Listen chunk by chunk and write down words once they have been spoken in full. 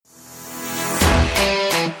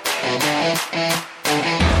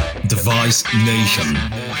Device Nation.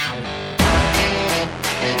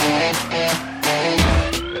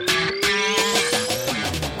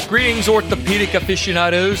 Greetings, orthopedic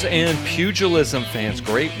aficionados and pugilism fans.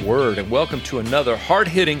 Great word, and welcome to another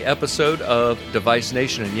hard-hitting episode of Device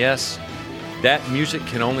Nation. And yes, that music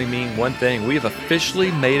can only mean one thing. We have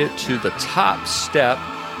officially made it to the top step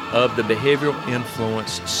of the behavioral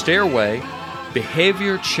influence stairway,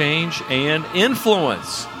 behavior change and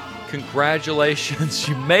influence. Congratulations,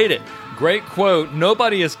 you made it. Great quote.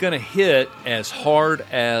 Nobody is going to hit as hard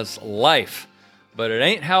as life. But it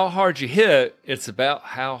ain't how hard you hit, it's about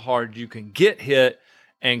how hard you can get hit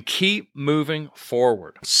and keep moving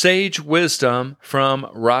forward. Sage wisdom from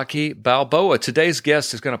Rocky Balboa. Today's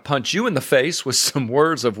guest is going to punch you in the face with some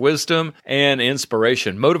words of wisdom and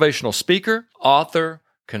inspiration. Motivational speaker, author,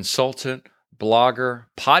 consultant, blogger,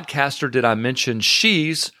 podcaster, did I mention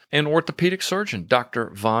she's an orthopedic surgeon, Dr.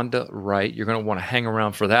 Vonda Wright. You're going to want to hang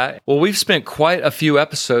around for that. Well, we've spent quite a few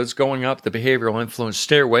episodes going up the behavioral influence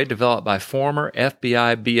stairway developed by former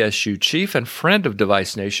FBI BSU chief and friend of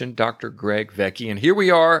Device Nation, Dr. Greg Vecchi. And here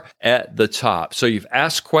we are at the top. So you've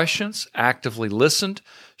asked questions, actively listened,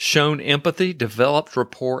 shown empathy, developed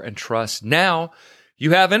rapport and trust. Now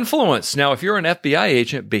you have influence. Now, if you're an FBI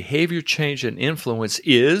agent, behavior change and influence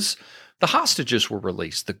is the hostages were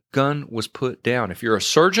released. The gun was put down. If you're a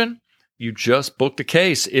surgeon, you just booked a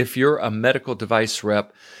case. If you're a medical device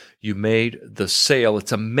rep, you made the sale.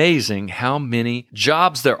 It's amazing how many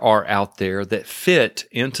jobs there are out there that fit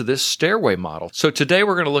into this stairway model. So today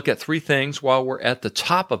we're going to look at three things while we're at the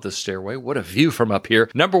top of the stairway. What a view from up here.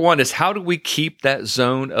 Number one is, how do we keep that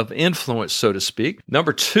zone of influence, so to speak?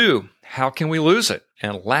 Number two, how can we lose it?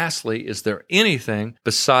 And lastly, is there anything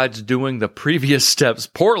besides doing the previous steps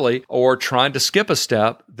poorly or trying to skip a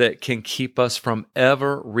step that can keep us from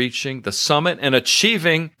ever reaching the summit and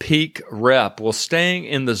achieving peak rep? Well, staying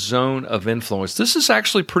in the zone of influence. This is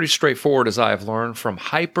actually pretty straightforward, as I have learned from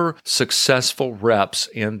hyper successful reps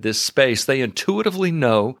in this space. They intuitively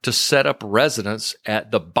know to set up residents at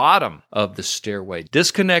the bottom of the stairway.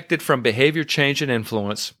 Disconnected from behavior change and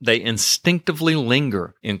influence, they instinctively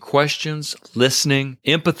linger in questions, listening,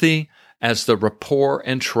 empathy, as the rapport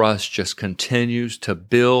and trust just continues to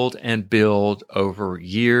build and build over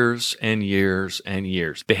years and years and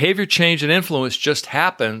years. Behavior change and influence just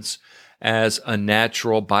happens as a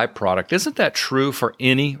natural byproduct. Isn't that true for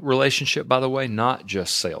any relationship, by the way, not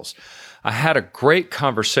just sales? I had a great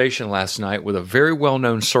conversation last night with a very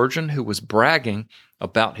well-known surgeon who was bragging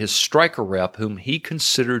about his striker rep, whom he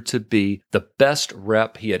considered to be the best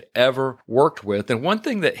rep he had ever worked with. And one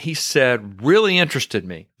thing that he said really interested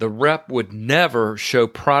me. The rep would never show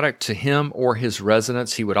product to him or his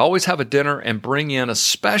residents. He would always have a dinner and bring in a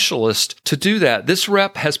specialist to do that. This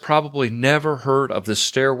rep has probably never heard of the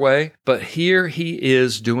stairway, but here he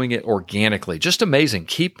is doing it organically. Just amazing,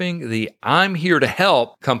 keeping the I'm here to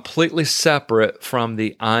help completely separate from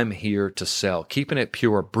the I'm here to sell, keeping it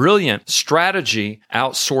pure. Brilliant strategy,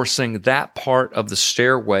 outsourcing that part of the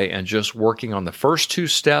stairway and just working on the first two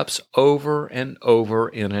steps over and over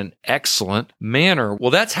in an excellent manner. Well,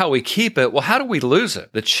 that's how we keep it. Well, how do we lose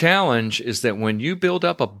it? The challenge is that when you build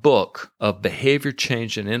up a book of behavior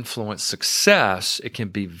change and influence success, it can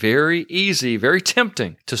be very easy, very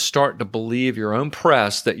tempting to start to believe your own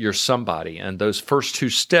press that you're somebody. And those first two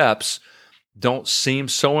steps don't seem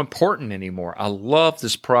so important anymore. I love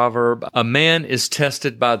this proverb. A man is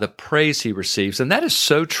tested by the praise he receives. And that is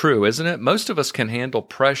so true, isn't it? Most of us can handle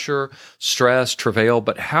pressure, stress, travail,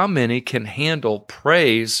 but how many can handle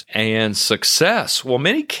praise and success? Well,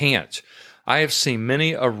 many can't. I have seen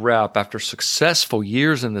many a rep after successful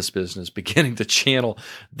years in this business beginning to channel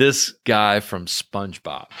this guy from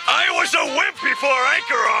SpongeBob. I was a wimp before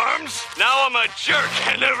Anchor Arms. Now I'm a jerk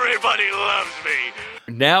and everybody loves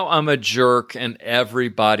me. Now I'm a jerk and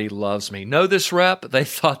everybody loves me. Know this rep? They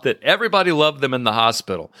thought that everybody loved them in the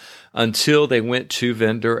hospital until they went to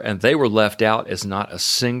vendor and they were left out as not a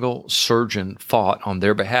single surgeon fought on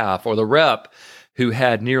their behalf. Or the rep who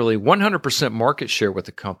had nearly 100% market share with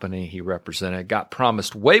the company he represented, got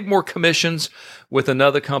promised way more commissions with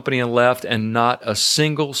another company and left, and not a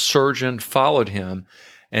single surgeon followed him,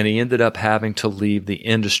 and he ended up having to leave the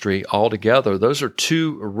industry altogether. Those are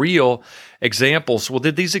two real examples. Well,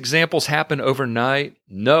 did these examples happen overnight?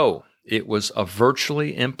 No. It was a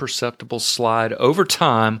virtually imperceptible slide over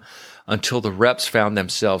time until the reps found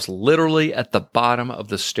themselves literally at the bottom of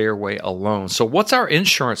the stairway alone. So what's our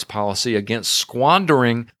insurance policy against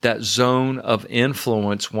squandering that zone of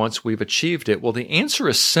influence once we've achieved it? Well, the answer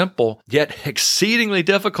is simple, yet exceedingly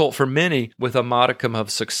difficult for many with a modicum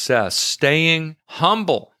of success. Staying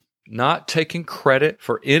humble. not taking credit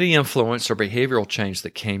for any influence or behavioral change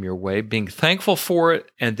that came your way, being thankful for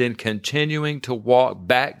it, and then continuing to walk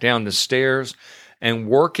back down the stairs and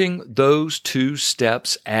working those 2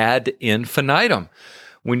 steps ad infinitum.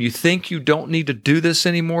 When you think you don't need to do this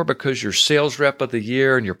anymore because your sales rep of the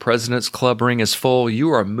year and your president's club ring is full,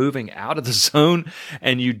 you are moving out of the zone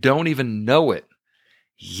and you don't even know it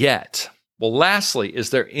yet. Well, lastly, is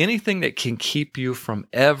there anything that can keep you from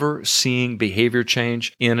ever seeing behavior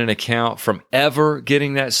change in an account, from ever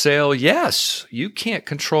getting that sale? Yes, you can't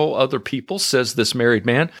control other people, says this married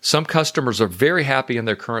man. Some customers are very happy in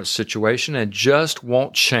their current situation and just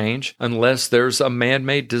won't change unless there's a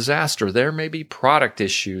man-made disaster. There may be product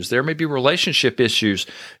issues. There may be relationship issues.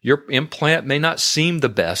 Your implant may not seem the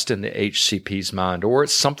best in the HCP's mind, or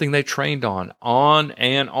it's something they trained on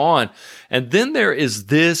and on. And then there is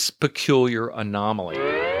this peculiar anomaly.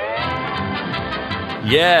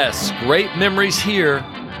 Yes, great memories here.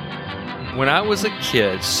 When I was a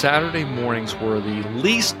kid, Saturday mornings were the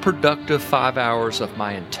least productive 5 hours of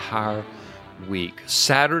my entire week.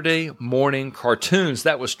 Saturday morning cartoons,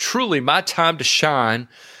 that was truly my time to shine,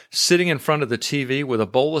 sitting in front of the TV with a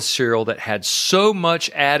bowl of cereal that had so much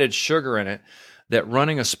added sugar in it that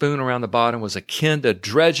running a spoon around the bottom was akin to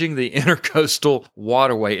dredging the intercoastal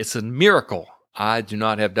waterway. It's a miracle I do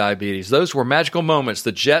not have diabetes. Those were magical moments.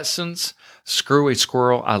 The Jetsons, Screwy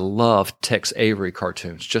Squirrel. I love Tex Avery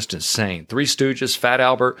cartoons. Just insane. Three Stooges, Fat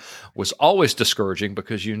Albert was always discouraging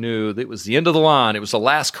because you knew it was the end of the line. It was the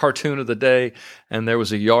last cartoon of the day and there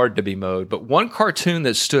was a yard to be mowed. But one cartoon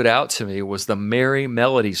that stood out to me was the Merry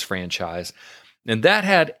Melodies franchise. And that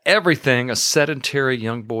had everything a sedentary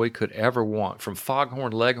young boy could ever want, from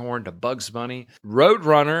Foghorn Leghorn to Bugs Bunny,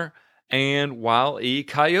 Roadrunner, and Wile E.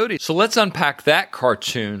 Coyote. So let's unpack that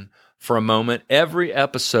cartoon for a moment. Every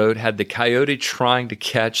episode had the coyote trying to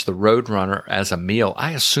catch the Roadrunner as a meal.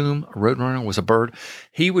 I assume Roadrunner was a bird.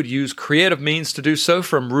 He would use creative means to do so,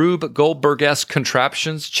 from Rube Goldberg-esque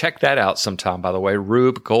contraptions. Check that out sometime, by the way,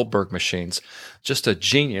 Rube Goldberg machines. Just a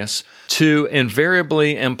genius, to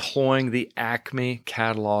invariably employing the Acme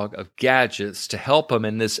catalog of gadgets to help him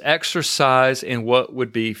in this exercise in what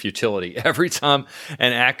would be futility. Every time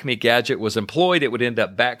an Acme gadget was employed, it would end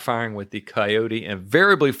up backfiring with the coyote,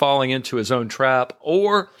 invariably falling into his own trap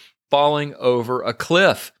or falling over a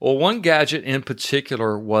cliff. Well, one gadget in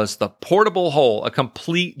particular was the portable hole, a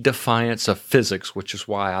complete defiance of physics, which is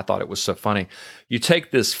why I thought it was so funny. You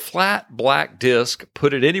take this flat black disc,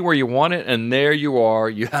 put it anywhere you want it, and there you are.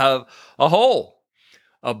 You have a hole,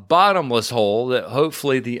 a bottomless hole that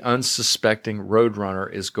hopefully the unsuspecting Roadrunner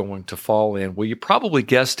is going to fall in. Well, you probably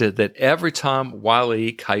guessed it, that every time Wile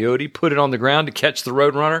E. Coyote put it on the ground to catch the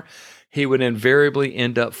Roadrunner, he would invariably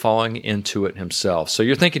end up falling into it himself. So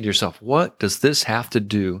you're thinking to yourself, what does this have to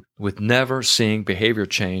do with never seeing behavior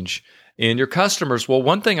change in your customers? Well,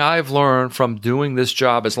 one thing I've learned from doing this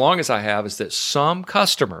job as long as I have is that some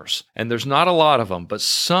customers, and there's not a lot of them, but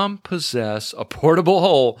some possess a portable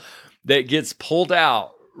hole that gets pulled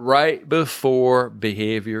out right before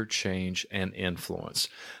behavior change and influence.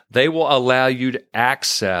 They will allow you to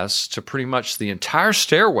access to pretty much the entire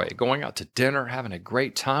stairway, going out to dinner, having a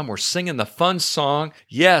great time. We're singing the fun song.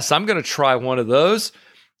 Yes, I'm going to try one of those.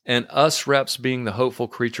 And us reps, being the hopeful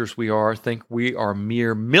creatures we are, think we are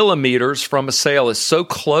mere millimeters from a sale. It's so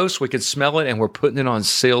close, we can smell it, and we're putting it on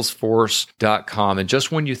Salesforce.com. And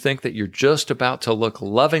just when you think that you're just about to look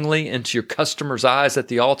lovingly into your customer's eyes at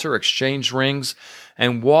the altar, exchange rings,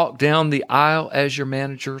 and walk down the aisle as your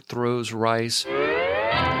manager throws rice,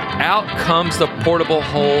 out comes the portable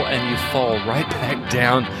hole and you fall right back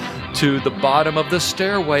down to the bottom of the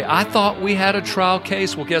stairway. I thought we had a trial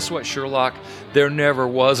case. Well, guess what, Sherlock? There never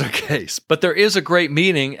was a case. But there is a great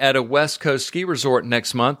meeting at a West Coast ski resort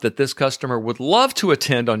next month that this customer would love to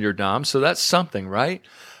attend on your dime. So that's something, right?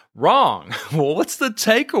 Wrong. Well, what's the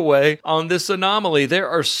takeaway on this anomaly? There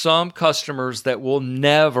are some customers that will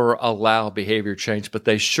never allow behavior change, but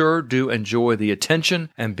they sure do enjoy the attention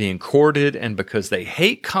and being courted, and because they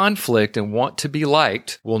hate conflict and want to be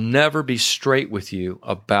liked, will never be straight with you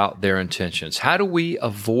about their intentions. How do we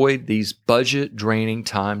avoid these budget-draining,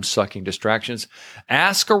 time-sucking distractions?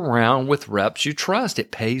 Ask around with reps you trust.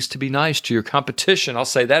 It pays to be nice to your competition. I'll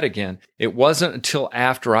say that again. It wasn't until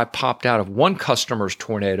after I popped out of one customer's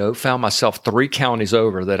tornado, found myself 3 counties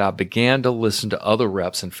over, that I began to listen to other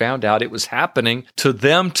reps and found out it was happening to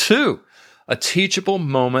them too. A teachable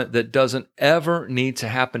moment that doesn't ever need to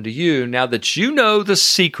happen to you now that you know the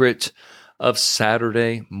secret of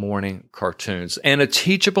Saturday morning cartoons. And a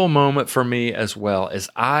teachable moment for me as well, as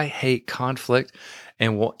I hate conflict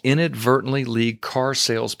and will inadvertently lead car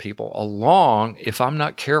salespeople along if I'm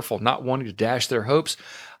not careful, not wanting to dash their hopes.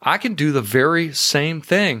 I can do the very same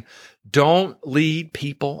thing. Don't lead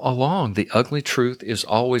people along. The ugly truth is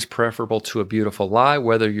always preferable to a beautiful lie,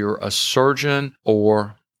 whether you're a surgeon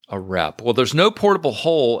or a rep. Well, there's no portable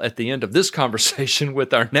hole at the end of this conversation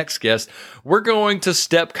with our next guest. We're going to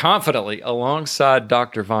step confidently alongside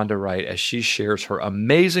Dr. Vonda Wright as she shares her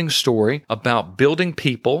amazing story about building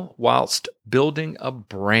people whilst building a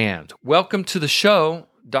brand. Welcome to the show,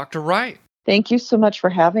 Dr. Wright. Thank you so much for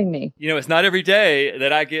having me. You know, it's not every day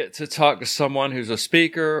that I get to talk to someone who's a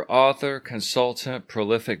speaker, author, consultant,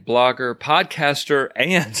 prolific blogger, podcaster,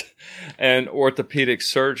 and an orthopedic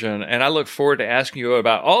surgeon. And I look forward to asking you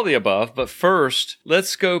about all the above. But first,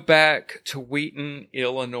 let's go back to Wheaton,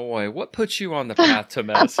 Illinois. What put you on the path to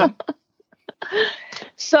medicine?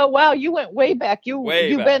 So, wow, you went way back. You've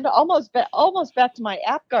been almost back to my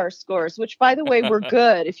APGAR scores, which, by the way, were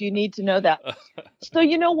good if you need to know that. So,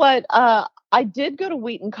 you know what? I did go to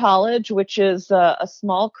Wheaton College, which is a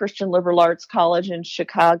small Christian liberal arts college in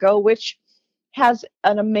Chicago, which has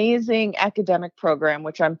an amazing academic program,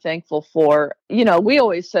 which I'm thankful for. You know, we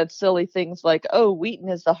always said silly things like, oh, Wheaton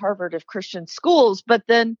is the Harvard of Christian schools, but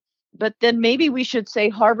then maybe we should say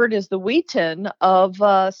Harvard is the Wheaton of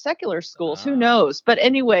secular schools. Who knows? But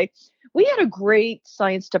anyway, we had a great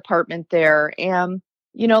science department there. And,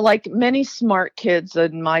 you know, like many smart kids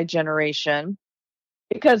in my generation,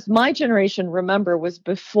 because my generation, remember, was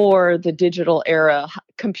before the digital era.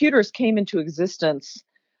 Computers came into existence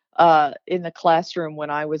in the classroom when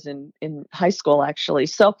I was in high school, actually.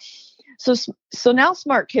 So now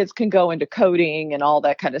smart kids can go into coding and all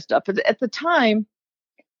that kind of stuff. But at the time,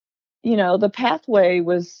 you know, the pathway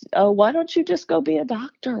was, oh, why don't you just go be a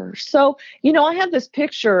doctor? So, you know, I had this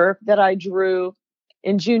picture that I drew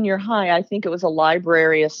in junior high. I think it was a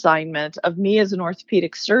library assignment of me as an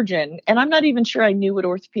orthopedic surgeon. And I'm not even sure I knew what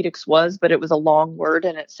orthopedics was, but it was a long word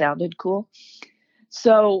and it sounded cool.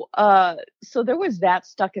 So there was that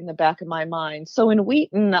stuck in the back of my mind. So in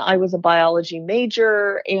Wheaton, I was a biology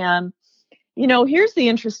major. And, you know, here's the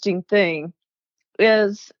interesting thing.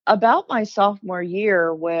 Is about my sophomore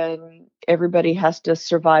year when everybody has to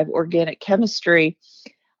survive organic chemistry,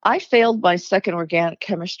 I failed my second organic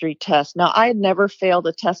chemistry test. Now, I had never failed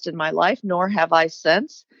a test in my life, nor have I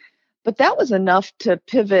since, but that was enough to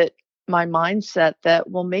pivot my mindset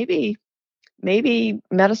that, well, maybe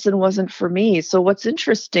medicine wasn't for me. So what's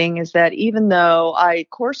interesting is that even though I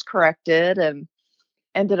course corrected and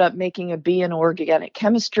ended up making a B in organic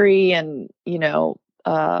chemistry and, you know,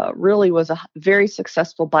 really was a very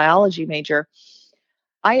successful biology major,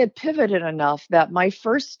 I had pivoted enough that my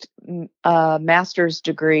first master's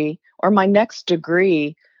degree, or my next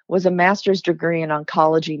degree, was a master's degree in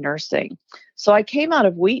oncology nursing. So I came out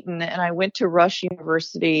of Wheaton and I went to Rush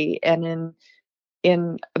University, and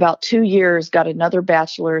in about 2 years got another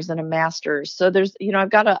bachelor's and a master's. So there's, you know, I've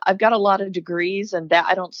got a lot of degrees, and that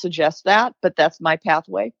I don't suggest that, but that's my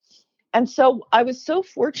pathway. And so I was so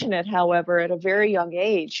fortunate, however, at a very young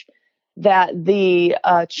age, that the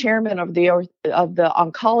chairman of the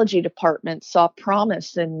oncology department saw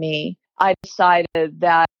promise in me. I decided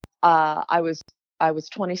that I was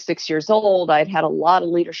 26 years old. I'd had a lot of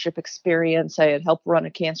leadership experience. I had helped run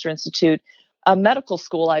a cancer institute. Medical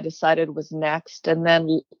school, I decided, was next. And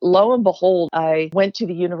then lo and behold, I went to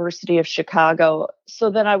the University of Chicago. So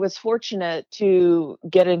then I was fortunate to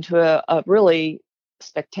get into a really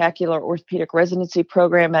spectacular orthopedic residency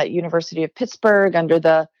program at University of Pittsburgh under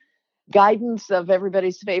the guidance of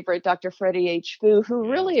everybody's favorite Dr. Freddie H. Fu, who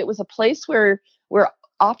really, it was a place where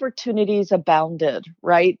opportunities abounded,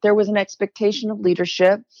 right? There was an expectation of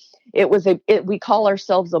leadership. We call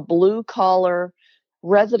ourselves a blue collar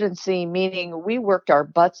residency, meaning we worked our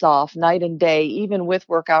butts off night and day, even with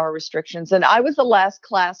work hour restrictions. And I was the last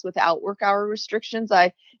class without work hour restrictions.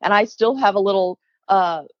 I still have a little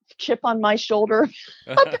chip on my shoulder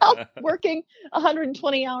about working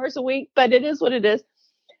 120 hours a week, but it is what it is.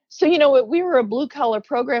 So, you know, we were a blue collar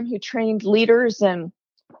program who trained leaders, and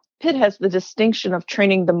Pitt has the distinction of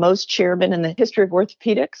training the most chairmen in the history of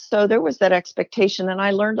orthopedics. So there was that expectation, and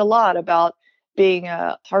I learned a lot about being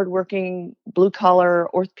a hardworking blue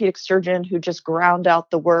collar orthopedic surgeon who just ground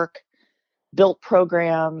out the work, built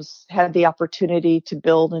programs, had the opportunity to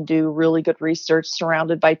build and do really good research,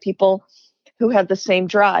 surrounded by people who had the same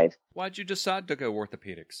drive. Why'd you decide to go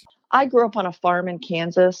orthopedics? I grew up on a farm in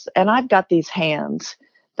Kansas, and I've got these hands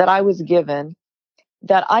that I was given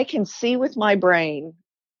that I can see with my brain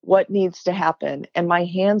what needs to happen, and my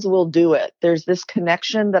hands will do it. There's this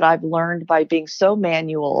connection that I've learned by being so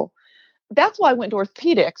manual. That's why I went to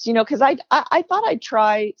orthopedics, you know, because I thought I'd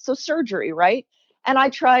try surgery, right? And I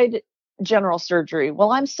tried general surgery.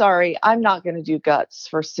 Well, I'm sorry, I'm not going to do guts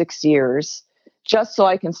for 6 years just so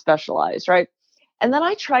I can specialize, right? And then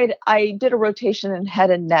I did a rotation in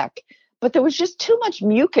head and neck, but there was just too much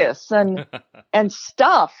mucus and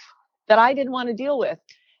stuff that I didn't want to deal with.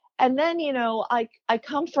 And then, I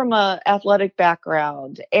come from a athletic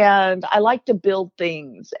background and I like to build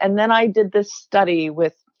things. And then I did this study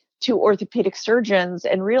with 2 orthopedic surgeons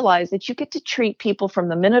and realized that you get to treat people from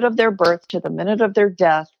the minute of their birth to the minute of their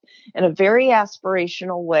death in a very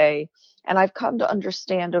aspirational way. And I've come to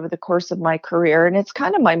understand over the course of my career, and it's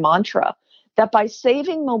kind of my mantra, that by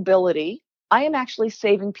saving mobility, I am actually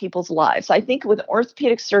saving people's lives. I think with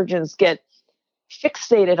orthopedic surgeons get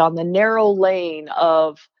fixated on the narrow lane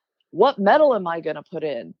of what metal am I going to put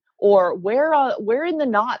in, or where in the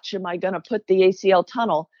notch am I going to put the ACL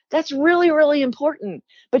tunnel? That's really, really important.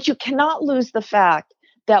 But you cannot lose the fact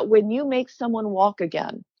that when you make someone walk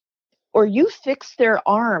again, or you fix their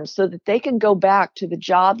arm so that they can go back to the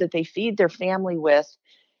job that they feed their family with,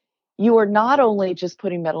 you are not only just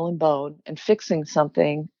putting metal and bone and fixing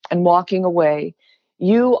something and walking away,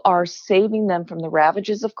 you are saving them from the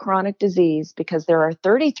ravages of chronic disease, because there are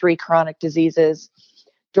 33 chronic diseases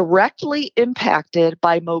directly impacted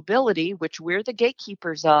by mobility, which we're the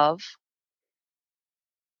gatekeepers of.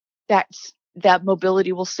 That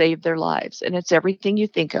mobility will save their lives. And it's everything you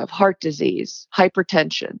think of: heart disease,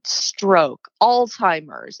 hypertension, stroke,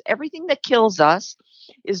 Alzheimer's. Everything that kills us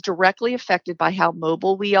is directly affected by how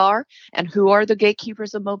mobile we are. And who are the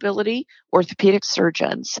gatekeepers of mobility? Orthopedic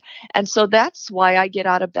surgeons. And so that's why I get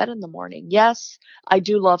out of bed in the morning. Yes, I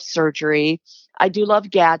do love surgery. I do love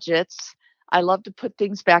gadgets. I love to put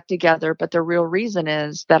things back together, but the real reason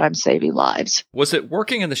is that I'm saving lives. Was it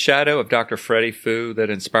working in the shadow of Dr. Freddie Fu that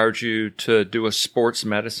inspired you to do a sports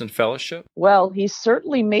medicine fellowship? Well, he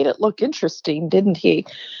certainly made it look interesting, didn't he?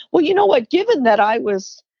 Well, you know what? Given that I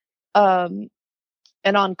was an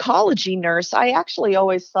oncology nurse, I actually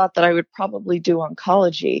always thought that I would probably do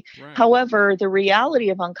oncology. Right. However, the reality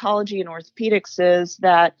of oncology and orthopedics is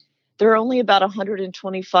that there are only about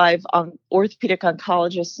 125 orthopedic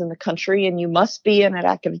oncologists in the country, and you must be in an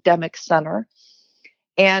academic center.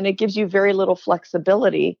 And it gives you very little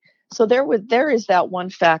flexibility. So there is that one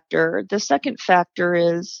factor. The second factor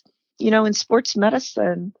is, in sports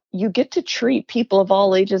medicine, you get to treat people of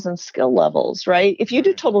all ages and skill levels, right? If you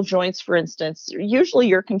do total joints, for instance, usually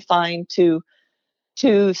you're confined to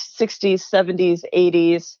 60s, 70s,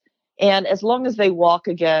 80s. And as long as they walk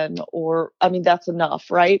again, that's enough,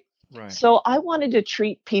 right? Right. So I wanted to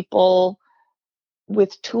treat people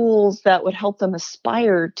with tools that would help them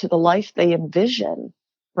aspire to the life they envision,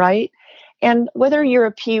 right? And whether you're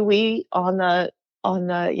a peewee I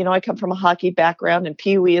come from a hockey background, and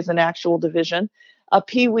peewee is an actual division. A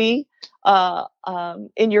peewee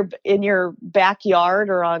in your backyard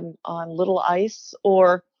or on little ice,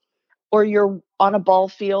 or you're on a ball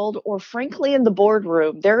field, or frankly in the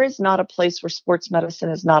boardroom, there is not a place where sports medicine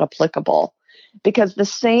is not applicable. Because the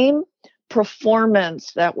same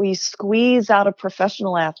performance that we squeeze out of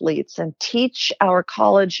professional athletes and teach our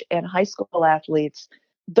college and high school athletes,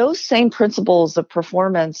 those same principles of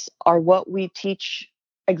performance are what we teach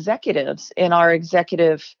executives in our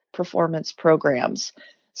executive performance programs.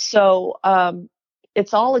 So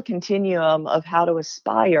it's all a continuum of how to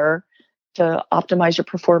aspire to optimize your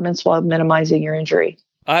performance while minimizing your injury.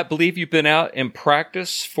 I believe you've been out in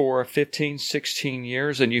practice for 15, 16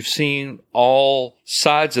 years, and you've seen all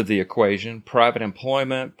sides of the equation: private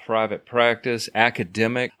employment, private practice,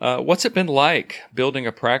 academic. What's it been like building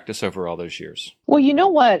a practice over all those years? Well, you know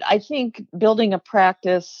what? I think building a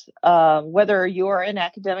practice, whether you are in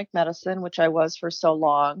academic medicine, which I was for so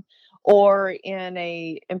long, or in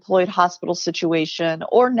a employed hospital situation,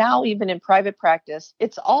 or now even in private practice,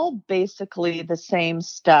 it's all basically the same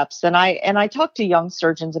steps. And I talk to young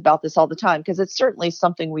surgeons about this all the time, because it's certainly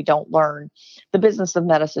something we don't learn. The business of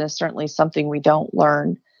medicine is certainly something we don't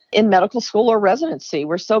learn in medical school or residency.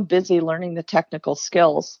 We're so busy learning the technical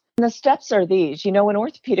skills. And the steps are these. In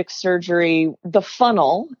orthopedic surgery, the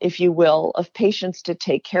funnel, if you will, of patients to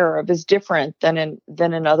take care of is different than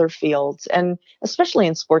in other fields, and especially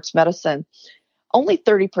in sports medicine. Only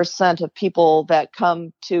 30% of people that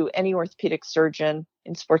come to any orthopedic surgeon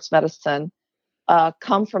in sports medicine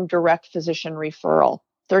come from direct physician referral.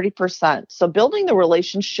 30%. So building the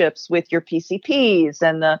relationships with your PCPs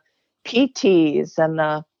and the PTs and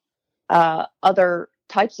the other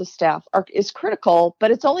types of staff is critical,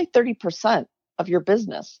 but it's only 30% of your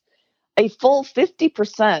business. A full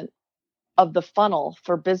 50% of the funnel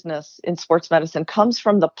for business in sports medicine comes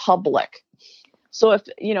from the public. So if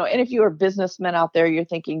you are businessmen out there, you're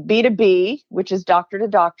thinking B2B, which is doctor to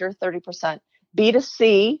doctor, 30%,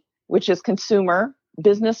 B2C, which is consumer,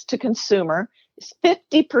 business to consumer, is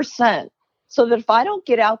 50%. So that if I don't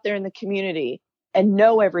get out there in the community and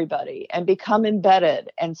know everybody and become embedded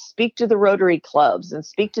and speak to the Rotary clubs and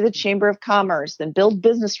speak to the Chamber of Commerce and build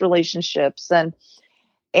business relationships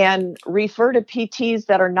and refer to PTs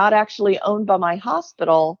that are not actually owned by my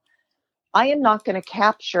hospital, I am not going to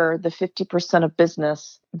capture the 50% of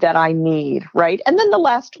business that I need, right? And then the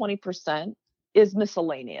last 20% is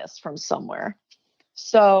miscellaneous from somewhere.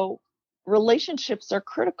 So relationships are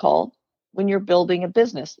critical when you're building a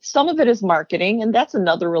business. Some of it is marketing, and that's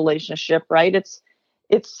another relationship, right? It's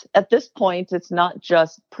at this point, it's not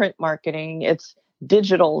just print marketing, it's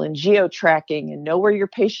digital and geo-tracking and know where your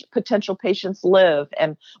potential patients live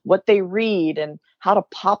and what they read and how to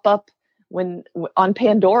pop up on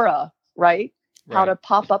Pandora, right? How to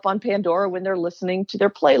pop up on Pandora when they're listening to their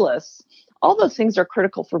playlists. All those things are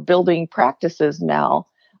critical for building practices now.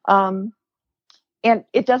 And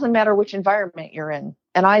it doesn't matter which environment you're in.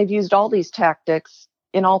 And I've used all these tactics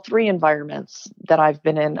in all three environments that I've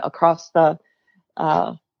been in across the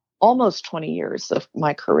almost 20 years of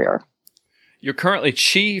my career. You're currently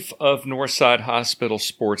chief of Northside Hospital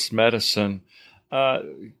Sports Medicine.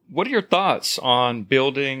 What are your thoughts on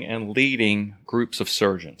building and leading groups of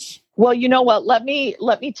surgeons? Well, you know what? Let me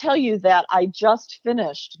tell you that I just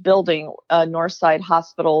finished building Northside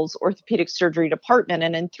Hospital's orthopedic surgery department.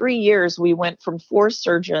 And in 3 years, we went from 4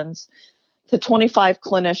 surgeons to 25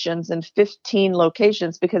 clinicians in 15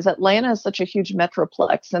 locations because Atlanta is such a huge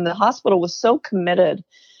metroplex. And the hospital was so committed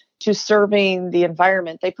to serving the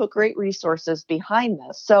environment. They put great resources behind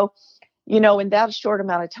this. So, in that short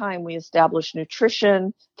amount of time, we established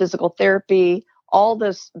nutrition, physical therapy, all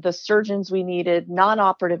the surgeons we needed,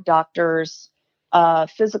 non-operative doctors,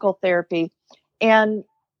 physical therapy, and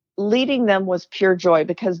leading them was pure joy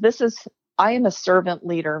because I am a servant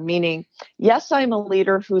leader, meaning, yes, I'm a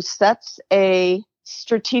leader who sets a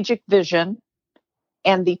strategic vision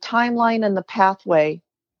and the timeline and the pathway.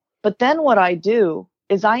 But then what I do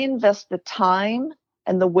is I invest the time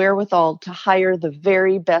and the wherewithal to hire the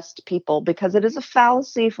very best people because it is a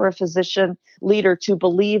fallacy for a physician leader to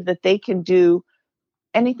believe that they can do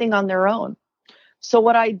anything on their own. So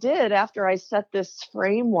what I did after I set this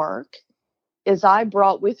framework is I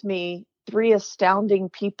brought with me 3 astounding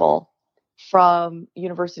people from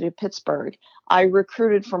University of Pittsburgh. I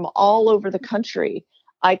recruited from all over the country.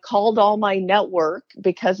 I called all my network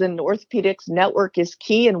because in orthopedics, network is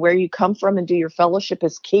key and where you come from and do your fellowship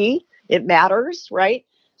is key. It matters, right?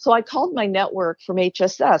 So I called my network from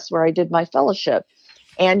HSS where I did my fellowship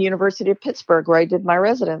and University of Pittsburgh where I did my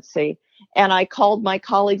residency. And I called my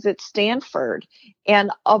colleagues at Stanford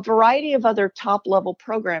and a variety of other top level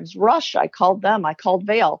programs. Rush, I called them. I called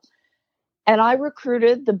Vail. And I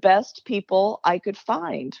recruited the best people I could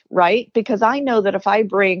find, right? Because I know that if I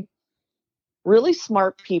bring really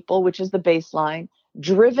smart people, which is the baseline,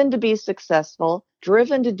 driven to be successful,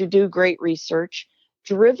 driven to do great research,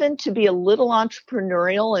 driven to be a little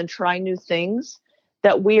entrepreneurial and try new things,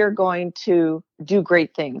 that we are going to do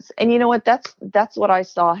great things. And you know what? That's what I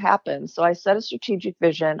saw happen. So I set a strategic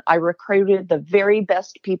vision. I recruited the very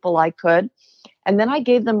best people I could. And then I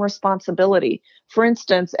gave them responsibility. For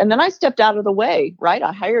instance, and then I stepped out of the way, right?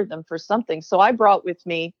 I hired them for something. So I brought with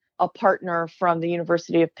me a partner from the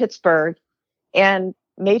University of Pittsburgh and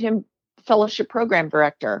made him fellowship program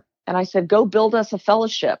director. And I said, go build us a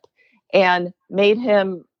fellowship, and made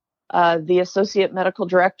him the associate medical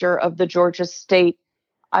director of the Georgia State.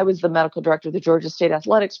 I was the medical director of the Georgia State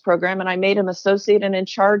Athletics program, and I made him associate and in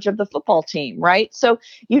charge of the football team, right? So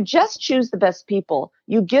you just choose the best people.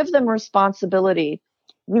 You give them responsibility.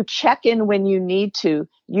 You check in when you need to.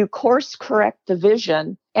 You course correct the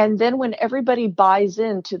vision. And then when everybody buys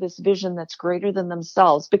into this vision that's greater than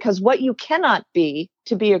themselves, because what you cannot be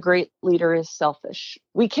to be a great leader is selfish.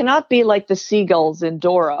 We cannot be like the seagulls in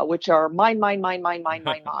Dora, which are mine, mine, mine, mine, mine,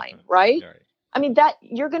 mine, mine, right? I mean, that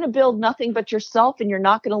you're going to build nothing but yourself, and you're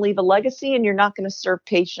not going to leave a legacy, and you're not going to serve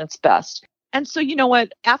patients best. And so, you know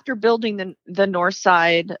what, after building the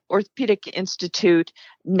Northside Orthopedic Institute,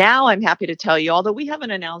 now I'm happy to tell you, although we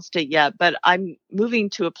haven't announced it yet, but I'm moving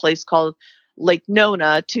to a place called Lake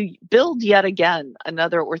Nona to build yet again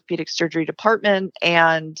another orthopedic surgery department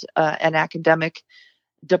and an academic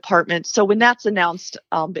department. So when that's announced,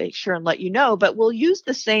 I'll make sure and let you know, but we'll use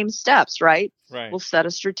the same steps, right? We'll set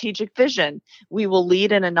a strategic vision. We will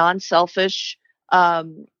lead in a non-selfish, a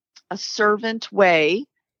servant way.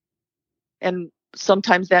 And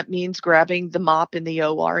sometimes that means grabbing the mop in the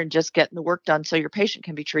OR and just getting the work done so your patient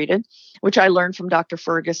can be treated, which I learned from Dr.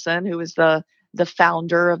 Ferguson, who is the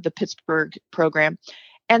founder of the Pittsburgh program.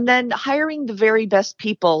 And then hiring the very best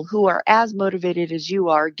people who are as motivated as you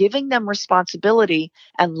are, giving them responsibility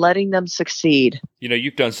and letting them succeed.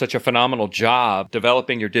 You've done such a phenomenal job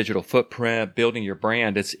developing your digital footprint, building your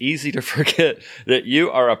brand. It's easy to forget that you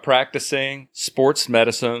are a practicing sports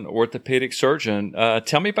medicine orthopedic surgeon.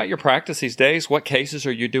 Tell me about your practice these days. What cases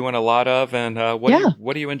are you doing a lot of, and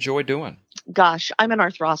what do you enjoy doing? Gosh, I'm an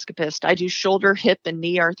arthroscopist. I do shoulder, hip, and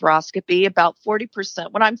knee arthroscopy. About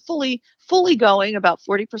 40%, when I'm fully going, about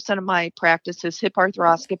 40% of my practice is hip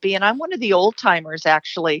arthroscopy. And I'm one of the old timers,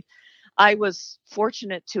 actually. I was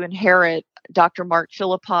fortunate to inherit Dr. Mark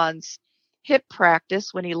Philippon's hip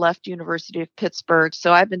practice when he left University of Pittsburgh.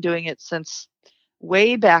 So I've been doing it since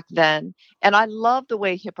way back then. And I love the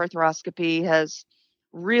way hip arthroscopy has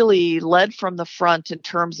really led from the front in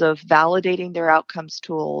terms of validating their outcomes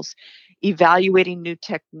tools, evaluating new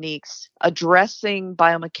techniques, addressing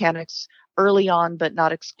biomechanics early on, but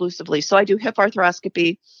not exclusively. So I do hip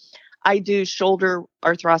arthroscopy, I do shoulder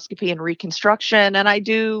arthroscopy and reconstruction, and I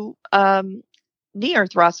do knee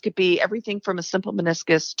arthroscopy, everything from a simple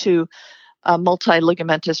meniscus to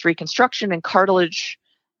multiligamentous reconstruction and cartilage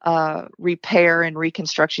repair and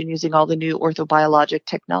reconstruction using all the new orthobiologic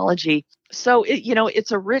technology. So,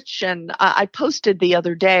 it's a rich, and I posted the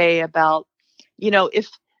other day about, if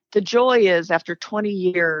the joy is after 20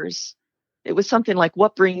 years, it was something like,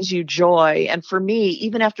 what brings you joy? And for me,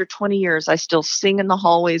 even after 20 years, I still sing in the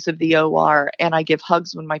hallways of the OR and I give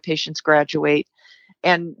hugs when my patients graduate.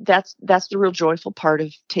 And that's the real joyful part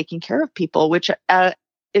of taking care of people, which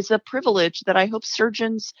is a privilege that I hope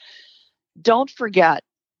surgeons don't forget.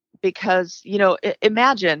 Because,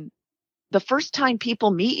 imagine the first time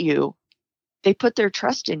people meet you, they put their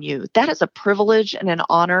trust in you. That is a privilege and an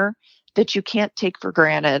honor that you can't take for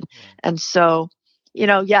granted. Yeah. And so,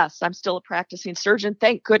 yes, I'm still a practicing surgeon.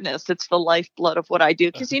 Thank goodness it's the lifeblood of what I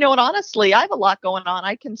do. Because, and honestly, I have a lot going on.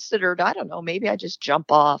 I considered, I don't know, maybe I just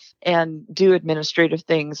jump off and do administrative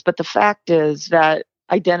things. But the fact is that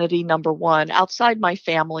identity number one, outside my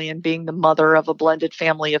family and being the mother of a blended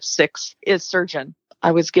family of 6, is surgeon.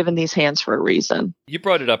 I was given these hands for a reason. You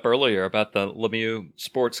brought it up earlier about the Lemieux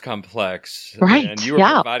Sports Complex. Right. And you were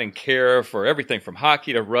providing care for everything from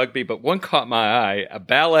hockey to rugby, but one caught my eye, a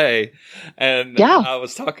ballet. And I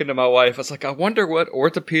was talking to my wife. I was like, I wonder what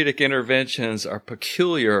orthopedic interventions are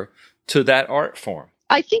peculiar to that art form.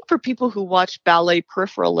 I think for people who watch ballet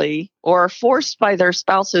peripherally or are forced by their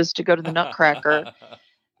spouses to go to the Nutcracker,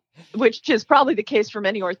 which is probably the case for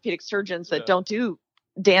many orthopedic surgeons that don't do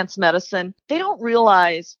dance medicine, they don't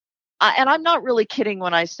realize, and I'm not really kidding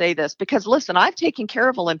when I say this, because listen, I've taken care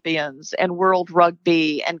of Olympians and world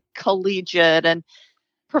rugby and collegiate, and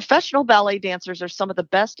professional ballet dancers are some of the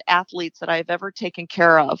best athletes that I've ever taken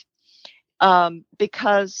care of,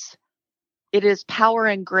 because it is power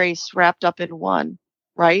and grace wrapped up in one,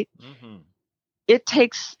 right? Mm-hmm. It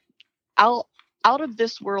takes out of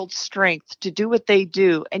this world strength to do what they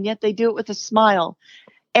do, and yet they do it with a smile.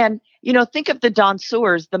 And think of the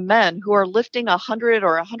danseurs, the men who are lifting 100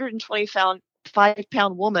 or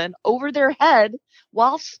 125-pound woman over their head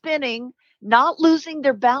while spinning, not losing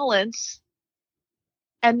their balance,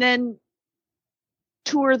 and then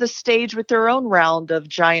tour the stage with their own round of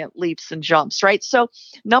giant leaps and jumps, right? So,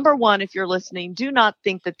 number one, if you're listening, do not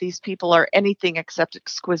think that these people are anything except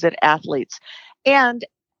exquisite athletes. And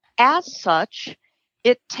as such,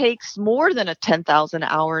 it takes more than 10,000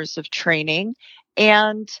 hours of training,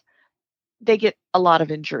 and they get a lot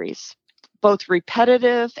of injuries, both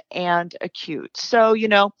repetitive and acute. So,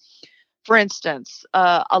 for instance,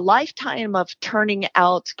 a lifetime of turning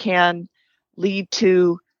out can lead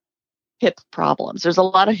to hip problems. There's a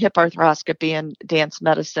lot of hip arthroscopy in dance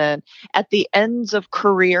medicine at the ends of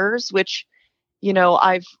careers, which,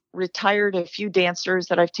 I've retired a few dancers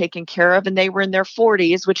that I've taken care of, and they were in their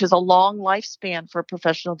 40s, which is a long lifespan for a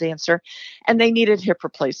professional dancer, and they needed hip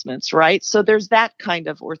replacements, right? So there's that kind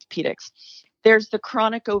of orthopedics. There's the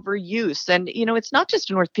chronic overuse. And, it's not just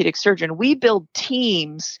an orthopedic surgeon. We build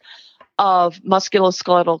teams of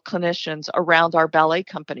musculoskeletal clinicians around our ballet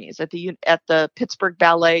companies. At the Pittsburgh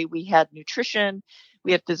Ballet, we had nutrition,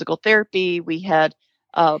 we had physical therapy, we had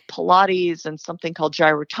Pilates and something called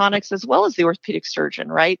gyrotonics, as well as the orthopedic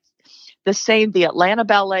surgeon, right? The Atlanta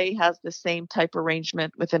Ballet has the same type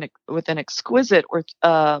arrangement with an exquisite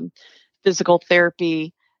physical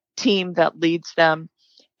therapy team that leads them.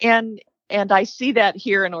 And I see that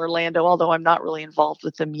here in Orlando, although I'm not really involved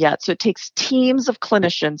with them yet. So it takes teams of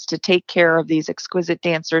clinicians to take care of these exquisite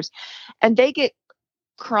dancers, and they get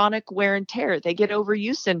chronic wear and tear. They get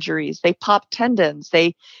overuse injuries. They pop tendons.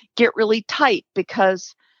 They get really tight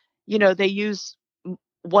because, they use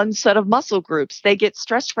one set of muscle groups. They get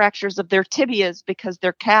stress fractures of their tibias because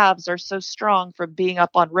their calves are so strong from being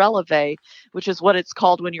up on releve, which is what it's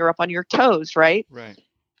called when you're up on your toes, right? Right.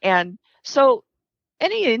 And so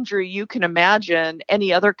any injury you can imagine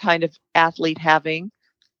any other kind of athlete having,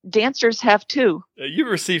 dancers have too. You've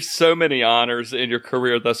received so many honors in your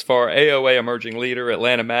career thus far. AOA Emerging Leader,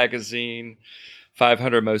 Atlanta Magazine,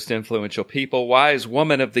 500 Most Influential People, Wise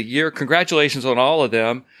Woman of the Year. Congratulations on all of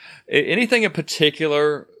them. Anything in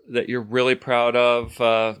particular that you're really proud of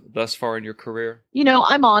thus far in your career?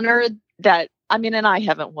 I'm honored that, and I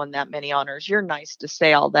haven't won that many honors. You're nice to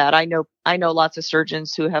say all that. I know lots of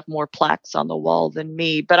surgeons who have more plaques on the wall than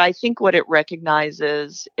me, but I think what it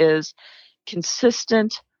recognizes is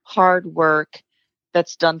consistent hard work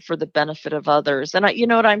that's done for the benefit of others. And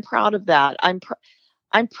I'm proud of that.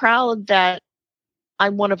 I'm proud that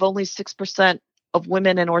I'm one of only 6% of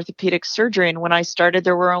women in orthopedic surgery. And when I started,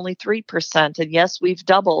 there were only 3%. And yes, we've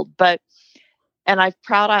doubled, I'm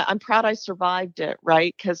proud I survived it,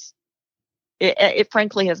 right? Because it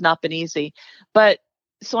frankly has not been easy. But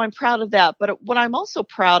so I'm proud of that. But what I'm also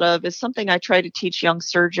proud of is something I try to teach young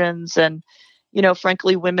surgeons and,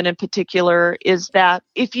 frankly, women in particular, is that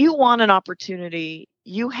if you want an opportunity,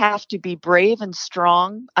 you have to be brave and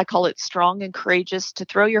strong. I call it strong and courageous to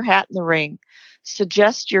throw your hat in the ring,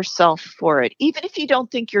 suggest yourself for it, even if you don't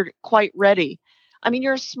think you're quite ready.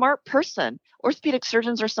 You're a smart person. Orthopedic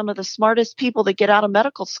surgeons are some of the smartest people that get out of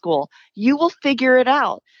medical school. You will figure it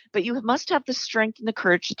out, but you must have the strength and the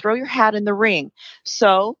courage to throw your hat in the ring.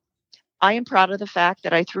 So I am proud of the fact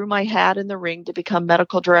that I threw my hat in the ring to become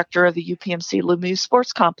medical director of the UPMC Lemieux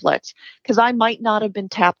Sports Complex, because I might not have been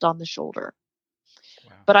tapped on the shoulder.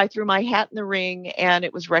 Wow. But I threw my hat in the ring, and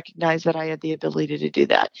it was recognized that I had the ability to do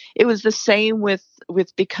that. It was the same with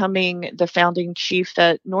becoming the founding chief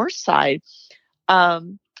at Northside.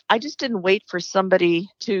 I just didn't wait for somebody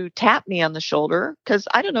to tap me on the shoulder, because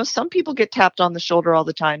I don't know, some people get tapped on the shoulder all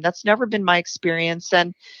the time. That's never been my experience.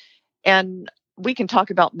 And we can talk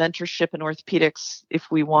about mentorship in orthopedics if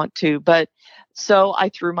we want to, but so I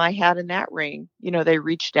threw my hat in that ring. They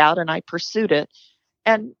reached out and I pursued it.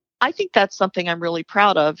 And I think that's something I'm really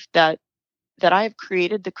proud of, that I have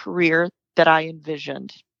created the career that I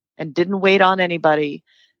envisioned and didn't wait on anybody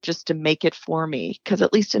just to make it for me. Because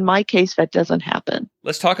at least in my case, that doesn't happen.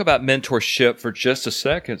 Let's talk about mentorship for just a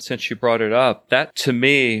second, since you brought it up. That, to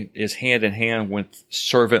me, is hand in hand with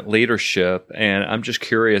servant leadership. And I'm just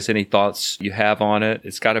curious, any thoughts you have on it?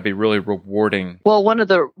 It's got to be really rewarding. Well, one of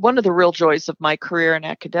the real joys of my career in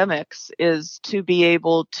academics is to be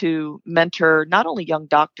able to mentor not only young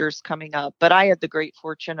doctors coming up, but I had the great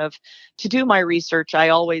fortune to do my research. I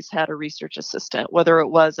always had a research assistant, whether it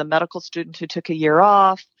was a medical student who took a year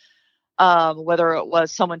off, whether it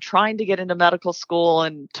was someone trying to get into medical school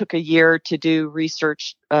and took a year to do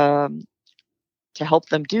research to help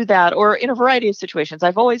them do that, or in a variety of situations.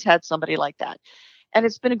 I've always had somebody like that. And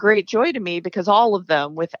it's been a great joy to me because all of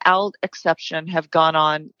them, without exception, have gone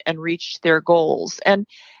on and reached their goals. And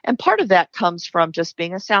part of that comes from just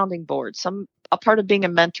being a sounding board. A part of being a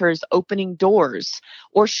mentor is opening doors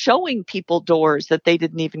or showing people doors that they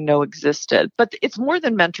didn't even know existed. But it's more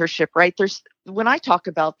than mentorship, right? When I talk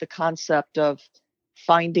about the concept of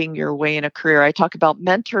finding your way in a career, I talk about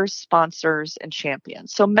mentors, sponsors, and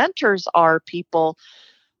champions. So mentors are people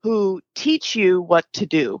who teach you what to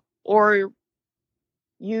do, or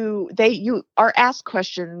you are asked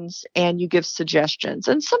questions and you give suggestions.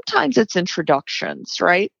 And sometimes it's introductions,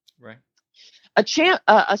 right? Right.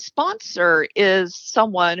 A sponsor is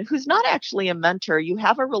someone who's not actually a mentor. You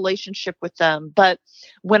have a relationship with them, but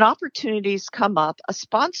when opportunities come up, a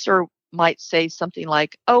sponsor might say something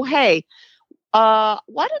like, "Oh, hey, why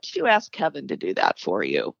don't you ask Kevin to do that for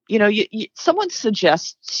you?" Someone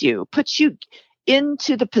suggests you, puts you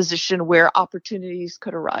into the position where opportunities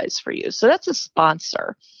could arise for you. So that's a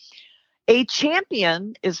sponsor. A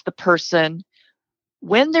champion is the person,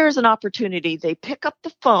 when there's an opportunity, they pick up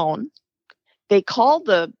the phone, they call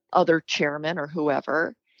the other chairman or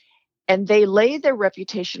whoever, and they lay their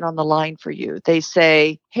reputation on the line for you. They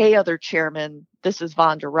say, "Hey, other chairman, this is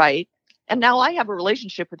Vonda Wright." And now I have a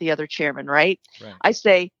relationship with the other chairman, right? I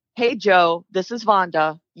say, "Hey, Joe, this is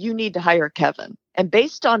Vonda. You need to hire Kevin." And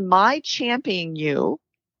based on my championing you,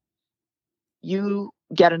 you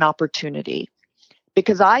get an opportunity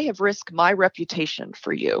because I have risked my reputation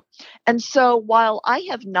for you. And so while I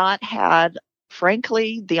have not had,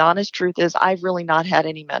 frankly, the honest truth is I've really not had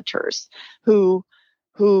any mentors who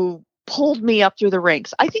pulled me up through the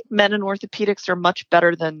ranks. I think men in orthopedics are much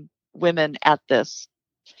better than women at this.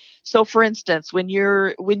 So for instance, when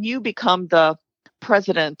you become the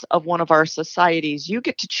president of one of our societies, you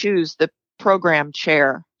get to choose the program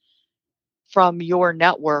chair from your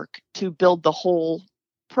network to build the whole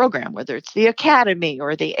program, whether it's the Academy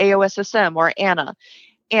or the AOSSM or ANA.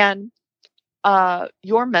 And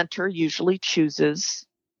your mentor usually chooses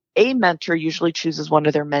one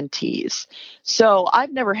of their mentees. So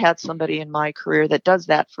I've never had somebody in my career that does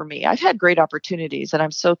that for me. I've had great opportunities, and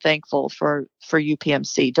I'm so thankful for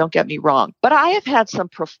UPMC. Don't get me wrong. But I have had some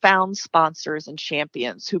profound sponsors and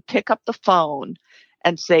champions who pick up the phone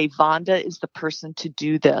and say, Vonda is the person to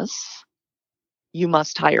do this. You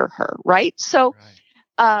must hire her, right? So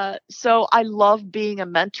I love being a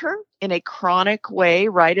mentor in a chronic way,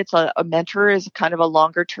 right? It's a mentor is kind of a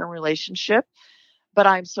longer term relationship, but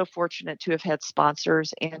I'm so fortunate to have had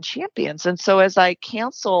sponsors and champions. And so as I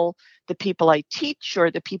counsel the people I teach or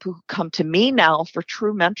the people who come to me now for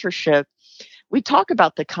true mentorship, we talk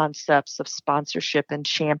about the concepts of sponsorship and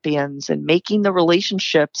champions and making the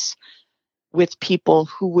relationships with people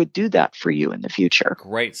who would do that for you in the future.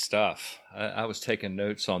 Great stuff. I was taking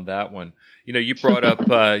notes on that one. You brought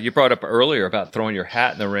up earlier about throwing your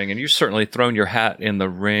hat in the ring, and you've certainly thrown your hat in the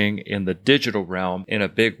ring in the digital realm in a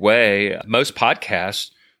big way. Most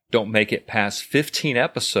podcasts don't make it past 15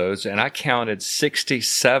 episodes, and I counted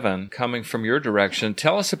 67 coming from your direction.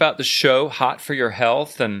 Tell us about the show, Hot for Your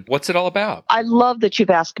Health, and what's it all about? I love that you've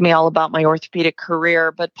asked me all about my orthopedic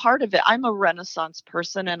career, but part of it, I'm a Renaissance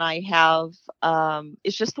person, and I have,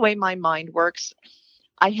 it's just the way my mind works.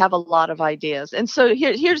 I have a lot of ideas. And so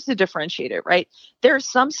here's the differentiator, right? There are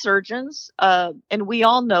some surgeons, and we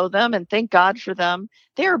all know them, and thank God for them.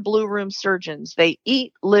 They are blue room surgeons. They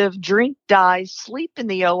eat, live, drink, die, sleep in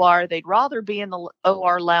the OR. They'd rather be in the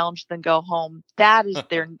OR lounge than go home. That is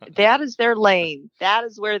their lane. That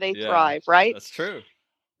is where they thrive, right? That's true.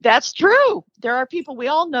 That's true. There are people, we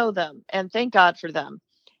all know them, and thank God for them.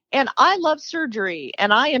 And I love surgery,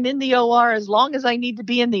 and I am in the OR as long as I need to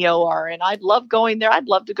be in the OR. And I'd love going there. I'd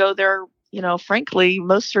love to go there. Frankly,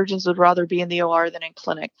 most surgeons would rather be in the OR than in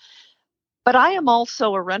clinic. But I am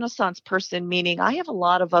also a Renaissance person, meaning I have a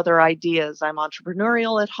lot of other ideas. I'm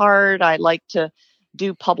entrepreneurial at heart. I like to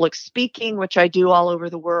do public speaking, which I do all over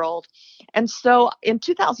the world. And so in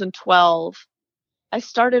 2012, I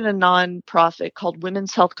started a nonprofit called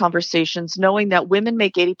Women's Health Conversations, knowing that women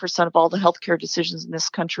make 80% of all the healthcare decisions in this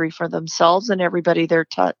country for themselves and everybody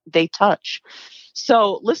they touch.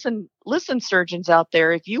 So listen, surgeons out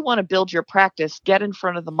there, if you want to build your practice, get in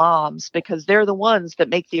front of the moms because they're the ones that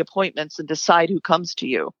make the appointments and decide who comes to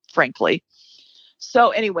you, frankly.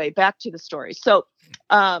 So anyway, back to the story. So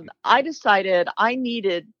I decided I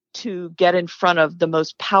needed to get in front of the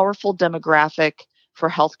most powerful demographic for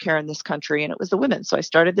healthcare in this country, and it was the women. So I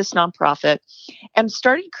started this nonprofit and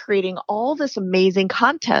started creating all this amazing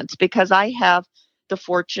content because I have the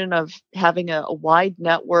fortune of having a wide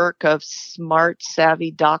network of smart, savvy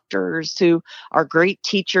doctors who are great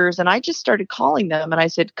teachers. And I just started calling them and I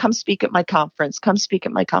said, come speak at my conference, come speak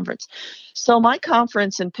at my conference. So my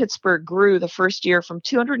conference in Pittsburgh grew the first year from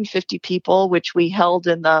 250 people, which we held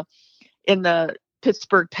in the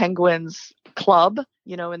Pittsburgh Penguins club.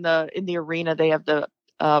 In the arena, they have the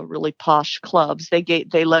really posh clubs.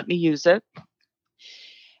 They let me use it.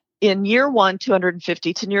 In year one,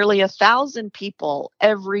 250 to nearly 1,000 people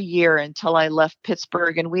every year until I left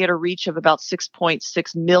Pittsburgh. And we had a reach of about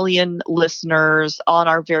 6.6 million listeners on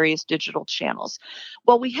our various digital channels.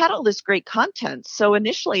 Well, we had all this great content. So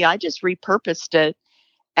initially, I just repurposed it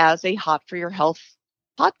as a Hot for Your Health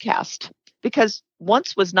podcast because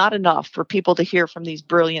once was not enough for people to hear from these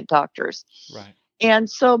brilliant doctors. Right. And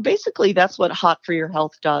so basically that's what Hot for Your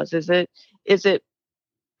Health does is it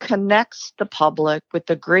connects the public with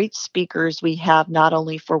the great speakers we have, not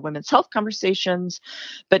only for Women's Health Conversations,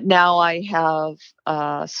 but now I have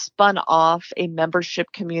spun off a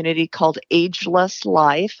membership community called Ageless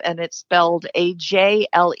Life, and it's spelled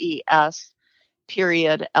AJLES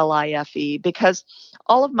period LIFE, because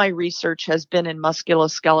all of my research has been in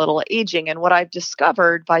musculoskeletal aging. And what I've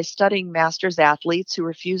discovered by studying masters athletes who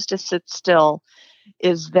refuse to sit still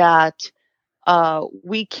is that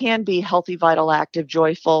we can be healthy, vital, active,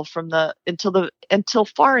 joyful until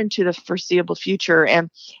far into the foreseeable future.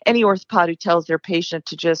 And any orthopod who tells their patient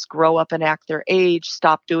to just grow up and act their age,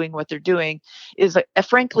 stop doing what they're doing, is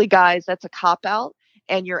frankly, guys, that's a cop out.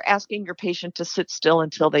 And you're asking your patient to sit still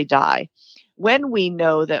until they die. When we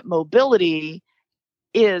know that mobility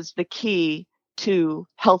is the key to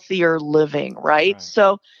healthier living, right?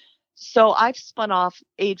 So I've spun off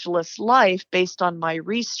Ageless Life based on my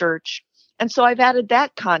research. And so I've added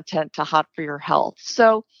that content to Hot for Your Health.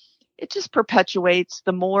 So it just perpetuates.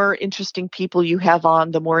 The more interesting people you have on,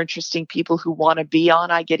 the more interesting people who want to be on.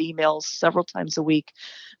 I get emails several times a week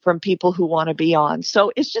from people who want to be on.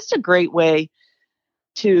 So it's just a great way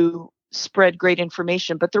to spread great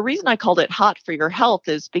information. But the reason I called it Hot for Your Health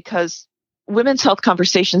is because Women's Health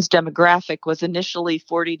Conversations demographic was initially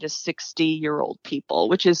 40 to 60-year-old people,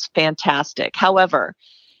 which is fantastic. However,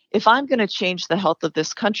 if I'm going to change the health of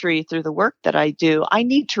this country through the work that I do, I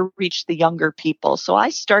need to reach the younger people. So I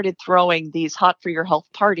started throwing these Hot for Your Health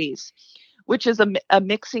parties, which is a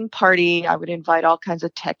mixing party. I would invite all kinds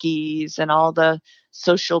of techies and all the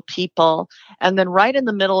social people. And then right in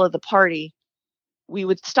the middle of the party, we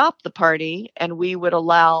would stop the party and we would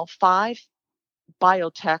allow 5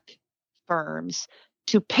 biotech firms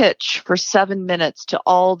to pitch for 7 minutes to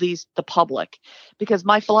the public. Because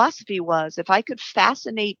my philosophy was, if I could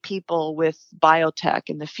fascinate people with biotech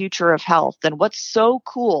and the future of health and what's so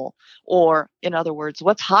cool, or in other words,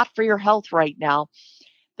 what's hot for your health right now,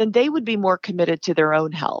 then they would be more committed to their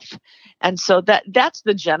own health. And so that's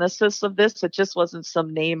the genesis of this. It just wasn't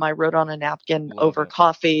some name I wrote on a napkin over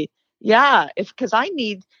coffee. Yeah, because I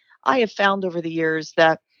have found over the years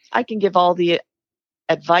that I can give all the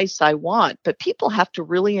advice I want, but people have to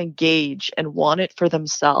really engage and want it for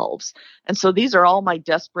themselves. And so these are all my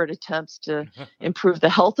desperate attempts to improve the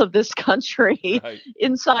health of this country, right,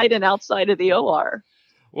 inside and outside of the OR.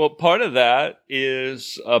 Well, part of that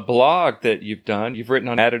is a blog that you've done. You've written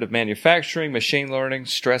on additive manufacturing, machine learning,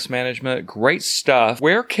 stress management, great stuff.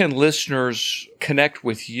 Where can listeners connect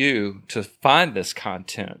with you to find this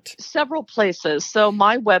content? Several places. So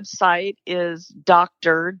my website is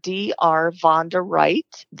Dr. Dr. Vonda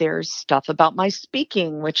Wright. There's stuff about my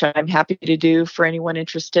speaking, which I'm happy to do for anyone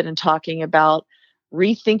interested in talking about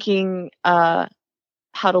rethinking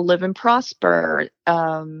how to live and prosper,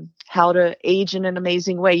 how to age in an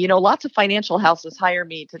amazing way. You know, lots of financial houses hire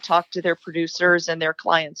me to talk to their producers and their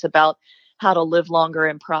clients about how to live longer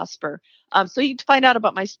and prosper. So you can find out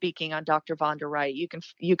about my speaking on Dr. Vonda Wright.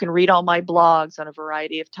 You can read all my blogs on a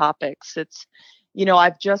variety of topics. It's, you know,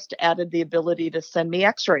 I've just added the ability to send me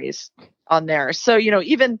x-rays on there. So, you know,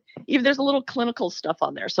 even there's a little clinical stuff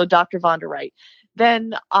on there. So Dr. Vonda Wright.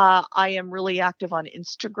 Then I am really active on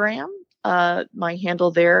Instagram. My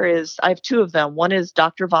handle there is, I have 2 of them. One is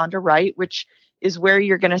Dr. Vonda Wright, which is where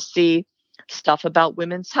you're going to see stuff about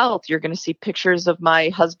women's health. You're going to see pictures of my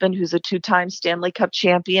husband, who's a 2-time Stanley Cup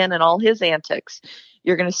champion, and all his antics.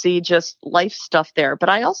 You're going to see just life stuff there. But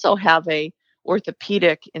I also have a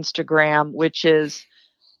orthopedic Instagram, which is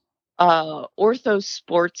Ortho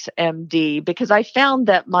Sports MD, because I found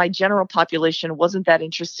that my general population wasn't that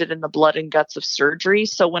interested in the blood and guts of surgery.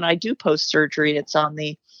 So when I do post surgery, it's on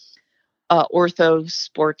the Ortho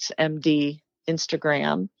Sports MD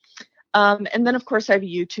Instagram. And then, of course, I have a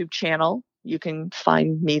YouTube channel. You can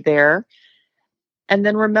find me there. And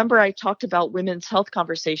then remember, I talked about Women's Health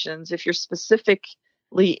Conversations. If you're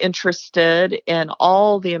specifically interested in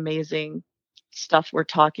all the amazing stuff we're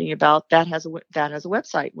talking about, that has a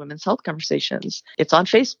website, Women's Health Conversations. It's on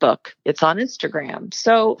Facebook. It's on Instagram.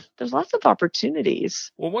 So there's lots of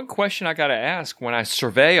opportunities. Well, one question I got to ask when I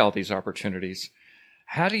survey all these opportunities,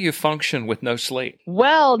 how do you function with no sleep?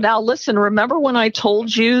 Well, now listen, remember when I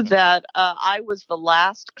told you that I was the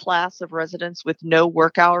last class of residents with no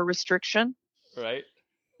work hour restriction? Right.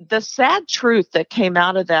 The sad truth that came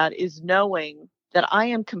out of that is knowing that I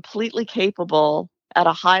am completely capable at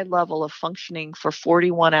a high level of functioning for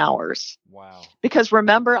 41 hours. Wow. Because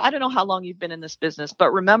remember, I don't know how long you've been in this business,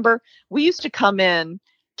 but remember, we used to come in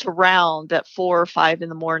to round at 4 or 5 in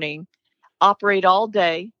the morning, operate all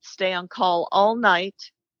day, stay on call all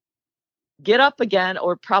night, get up again,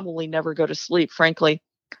 or probably never go to sleep, frankly,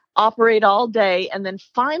 operate all day, and then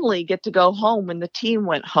finally get to go home when the team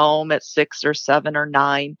went home at 6 or 7 or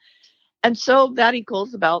 9. And so that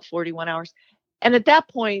equals about 41 hours. And at that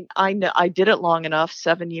point, I know I did it long enough,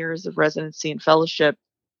 7 years of residency and fellowship.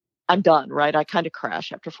 I'm done, right? I kind of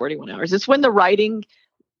crash after 41 hours. It's when the writing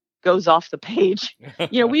goes off the page.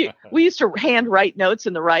 You know, we used to hand write notes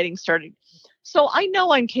and the writing started. So I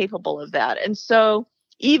know I'm capable of that. And so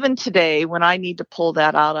even today, when I need to pull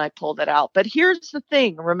that out, I pull that out. But here's the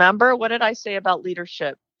thing. Remember, what did I say about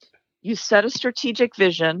leadership? You set a strategic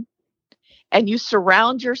vision and you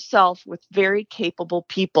surround yourself with very capable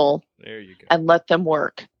people. There you go. And let them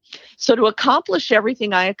work. So to accomplish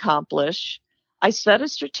everything I accomplish, I set a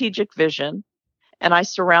strategic vision and I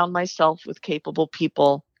surround myself with capable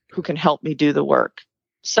people who can help me do the work.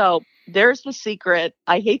 So there's the secret.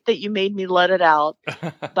 I hate that you made me let it out,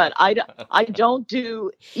 but I don't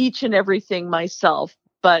do each and everything myself,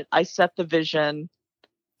 but I set the vision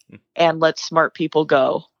and let smart people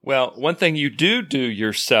go. Well, one thing you do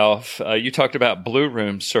yourself, you talked about blue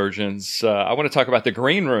room surgeons. I want to talk about the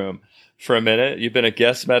green room for a minute. You've been a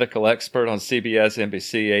guest medical expert on CBS,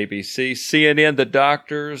 NBC, ABC, CNN, The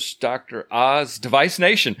Doctors, Dr. Oz, Device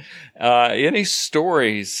Nation. Any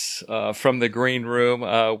stories from the green room?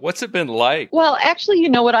 What's it been like? Well, actually, you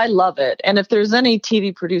know what? I love it. And if there's any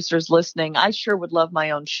TV producers listening, I sure would love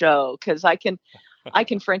my own show because I can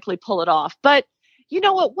frankly pull it off. But you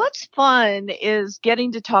know what? What's fun is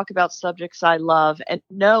getting to talk about subjects I love and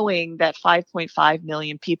knowing that 5.5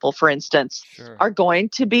 million people, for instance, are going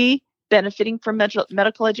to be benefiting from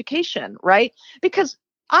medical education, right? Because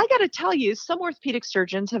I got to tell you, some orthopedic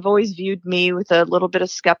surgeons have always viewed me with a little bit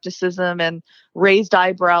of skepticism and raised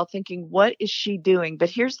eyebrow, thinking, what is she doing? But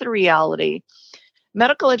here's the reality.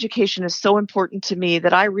 Medical education is so important to me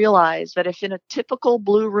that I realize that if in a typical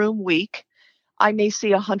Blue Room week, I may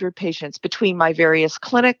see 100 patients between my various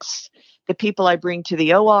clinics, the people I bring to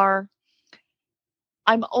the OR,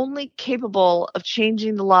 I'm only capable of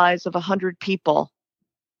changing the lives of 100 people,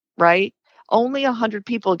 right? Only 100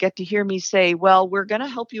 people get to hear me say, well, we're going to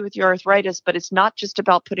help you with your arthritis, but it's not just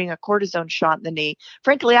about putting a cortisone shot in the knee.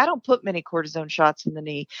 Frankly, I don't put many cortisone shots in the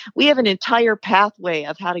knee. We have an entire pathway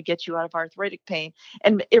of how to get you out of arthritic pain.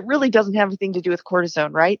 And it really doesn't have anything to do with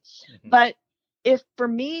cortisone, right? Mm-hmm. But if for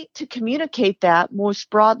me to communicate that most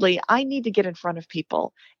broadly, I need to get in front of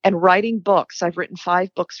people and writing books. I've written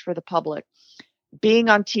 5 books for the public. Being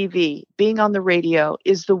on TV, being on the radio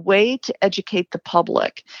is the way to educate the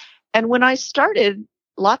public. And when I started,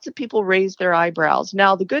 lots of people raised their eyebrows.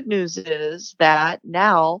 Now, the good news is that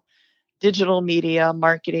now digital media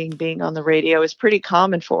marketing, being on the radio is pretty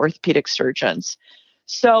common for orthopedic surgeons.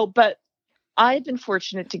 So, but I've been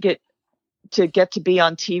fortunate to get to be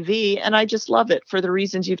on TV, and I just love it for the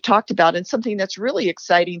reasons you've talked about. And something that's really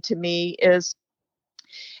exciting to me is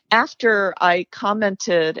after I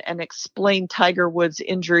commented and explained Tiger Woods'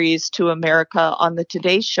 injuries to America on the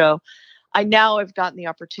Today Show, I now have gotten the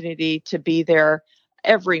opportunity to be there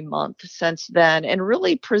every month since then and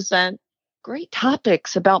really present great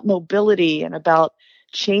topics about mobility and about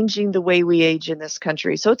changing the way we age in this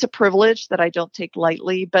country. So it's a privilege that I don't take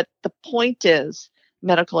lightly, but the point is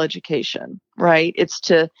medical education, right? It's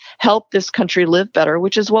to help this country live better,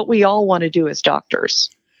 which is what we all want to do as doctors.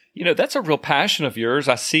 You know, that's a real passion of yours.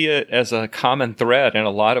 I see it as a common thread in a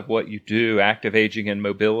lot of what you do, active aging and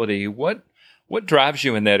mobility. What drives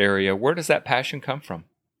you in that area? Where does that passion come from?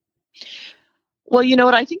 Well, you know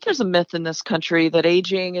what? I think there's a myth in this country that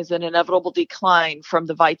aging is an inevitable decline from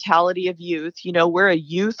the vitality of youth. You know, we're a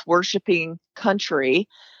youth worshiping country.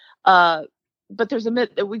 But there's a myth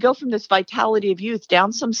that we go from this vitality of youth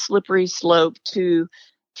down some slippery slope to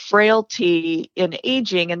frailty in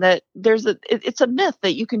aging, and that it's a myth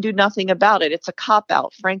that you can do nothing about it. It's a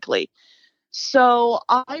cop-out, frankly. So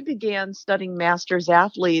I began studying master's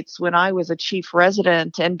athletes when I was a chief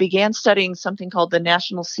resident and began studying something called the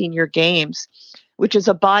National Senior Games, which is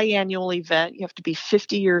a biannual event. You have to be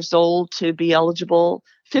 50 years old to be eligible.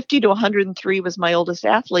 50 to 103 was my oldest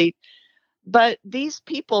athlete. But these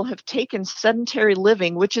people have taken sedentary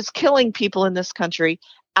living, which is killing people in this country,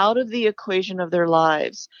 out of the equation of their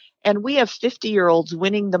lives. And we have 50-year-olds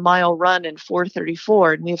winning the mile run in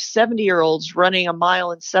 4:34, and we have 70-year-olds running a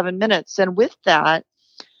mile in 7 minutes. And with that,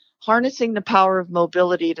 harnessing the power of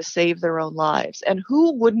mobility to save their own lives. And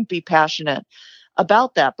who wouldn't be passionate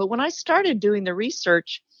about that? But when I started doing the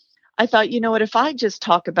research, I thought, you know what, if I just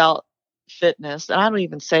talk about fitness, and I don't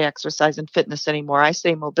even say exercise and fitness anymore, I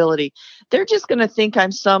say mobility, they're just going to think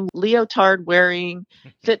I'm some leotard wearing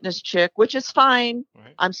fitness chick, which is fine.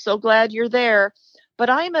 Right. I'm so glad you're there. But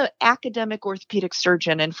I'm an academic orthopedic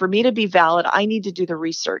surgeon, and for me to be valid, I need to do the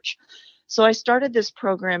research. So I started this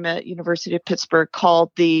program at University of Pittsburgh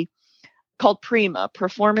called PRIMA,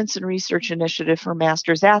 Performance and Research Initiative for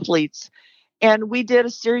Masters Athletes. And we did a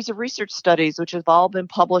series of research studies, which have all been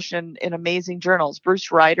published in amazing journals.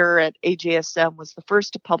 Bruce Ryder at AJSM was the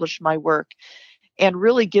first to publish my work and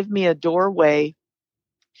really give me a doorway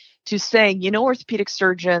to saying, you know, orthopedic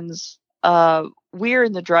surgeons, we're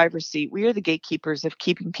in the driver's seat. We are the gatekeepers of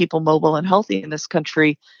keeping people mobile and healthy in this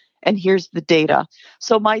country. And here's the data.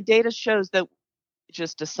 So my data shows that,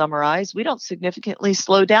 just to summarize, we don't significantly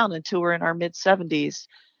slow down until we're in our mid-70s.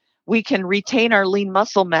 We can retain our lean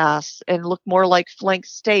muscle mass and look more like flank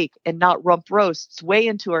steak and not rump roasts way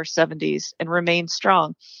into our 70s and remain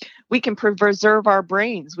strong. We can preserve our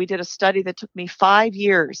brains. We did a study that took me 5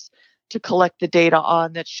 years to collect the data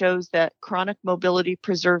on that shows that chronic mobility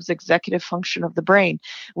preserves executive function of the brain.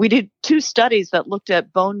 We did 2 studies that looked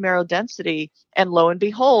at bone marrow density, and lo and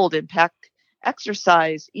behold, impact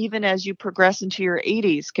exercise, even as you progress into your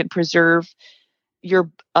 80s, can preserve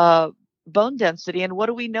your bone density. And what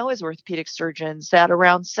do we know as orthopedic surgeons? That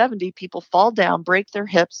around 70, people fall down, break their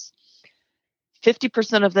hips,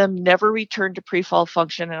 50% of them never return to pre-fall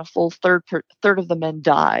function, and a full third of the men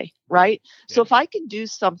die, right? Yeah. So if I can do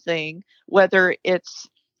something, whether it's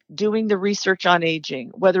doing the research on aging,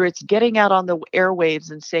 whether it's getting out on the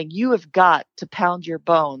airwaves and saying, you have got to pound your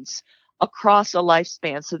bones across a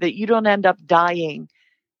lifespan so that you don't end up dying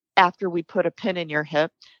after we put a pin in your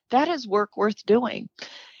hip, that is work worth doing.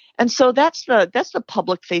 And so that's the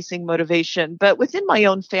public facing motivation. But within my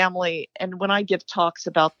own family, and when I give talks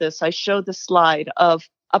about this, I show the slide of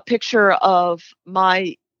a picture of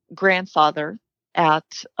my grandfather at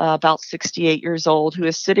about 68 years old, who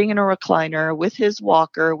is sitting in a recliner with his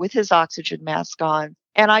walker, with his oxygen mask on.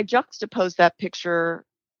 And I juxtapose that picture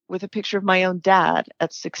with a picture of my own dad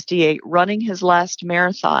at 68 running his last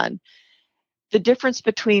marathon. The difference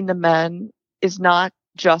between the men is not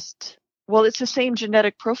just, well, it's the same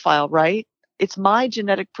genetic profile, right? It's my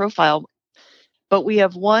genetic profile. But we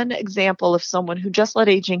have one example of someone who just let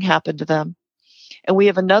aging happen to them. And we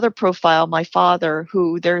have another profile, my father,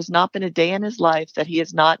 who there has not been a day in his life that he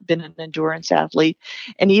has not been an endurance athlete.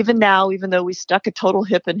 And even now, even though we stuck a total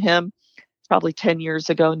hip in him, probably 10 years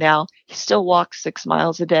ago now, he still walks 6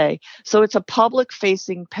 miles a day. So it's a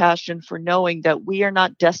public-facing passion for knowing that we are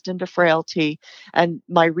not destined to frailty, and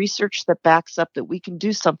my research that backs up that we can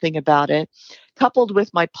do something about it, coupled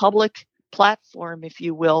with my public platform, if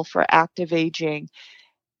you will, for active aging,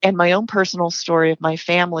 and my own personal story of my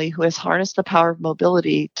family who has harnessed the power of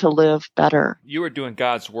mobility to live better. You were doing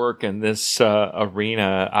God's work in this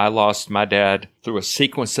arena. I lost my dad through a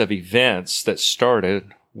sequence of events that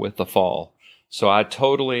started with the fall. So I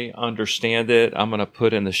totally understand it. I'm going to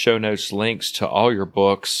put in the show notes links to all your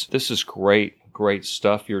books. This is great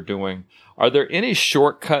stuff you're doing. Are there any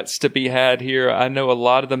shortcuts to be had here? I know a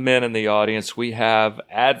lot of the men in the audience, we have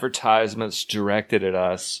advertisements directed at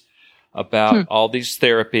us about all these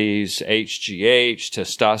therapies, HGH,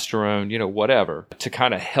 testosterone, whatever, to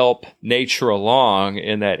kind of help nature along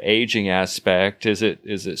in that aging aspect. Is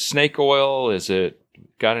it snake oil? Is it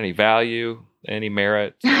got any value? Any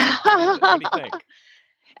merit? What do you think?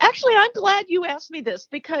 Actually, I'm glad you asked me this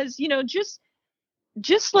because,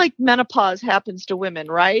 just like menopause happens to women,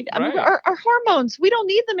 right? I mean, our hormones, we don't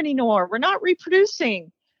need them anymore. We're not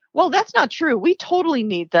reproducing. Well, that's not true. We totally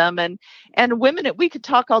need them. And women, we could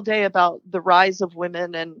talk all day about the rise of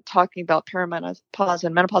women and talking about perimenopause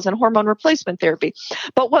and menopause and hormone replacement therapy.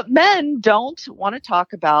 But what men don't want to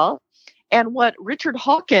talk about, and what Richard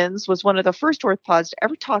Hawkins was one of the first orthopods to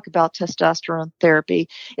ever talk about testosterone therapy,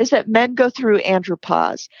 is that men go through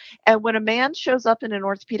andropause. And when a man shows up in an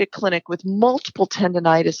orthopedic clinic with multiple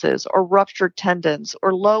tendinitises or ruptured tendons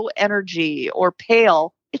or low energy or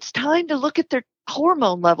pale, it's time to look at their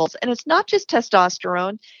hormone levels. And it's not just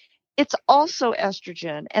testosterone. It's also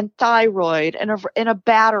estrogen and thyroid and a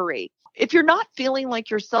battery. If you're not feeling like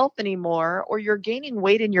yourself anymore, or you're gaining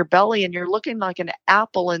weight in your belly and you're looking like an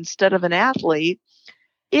apple instead of an athlete,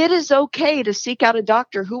 it is okay to seek out a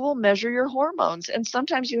doctor who will measure your hormones. And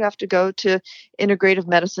sometimes you have to go to integrative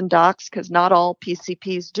medicine docs because not all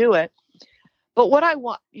PCPs do it. But what I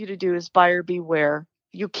want you to do is buyer beware.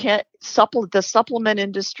 You can't the supplement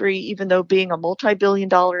industry, even though being a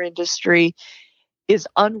multi-billion-dollar industry, is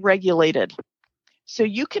unregulated. So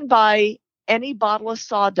you can buy any bottle of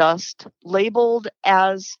sawdust labeled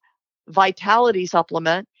as vitality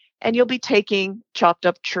supplement, and you'll be taking chopped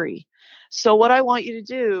up tree. So what I want you to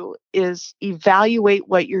do is evaluate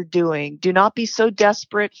what you're doing. Do not be so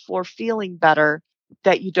desperate for feeling better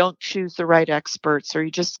that you don't choose the right experts or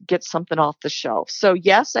you just get something off the shelf. So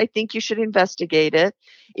yes, I think you should investigate it.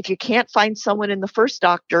 If you can't find someone in the first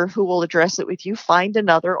doctor who will address it with you, find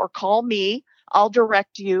another or call me. I'll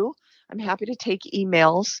direct you. I'm happy to take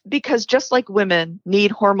emails because just like women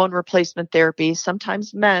need hormone replacement therapy,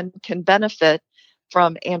 sometimes men can benefit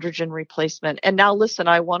from androgen replacement. And now listen,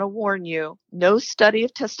 I want to warn you, no study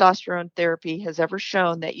of testosterone therapy has ever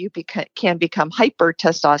shown that you can become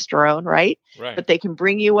hypertestosterone, right? But they can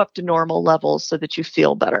bring you up to normal levels so that you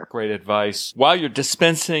feel better. Great advice. While you're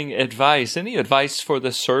dispensing advice, any advice for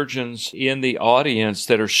the surgeons in the audience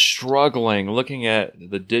that are struggling, looking at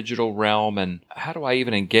the digital realm and how do I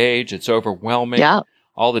even engage? It's overwhelming. Yeah.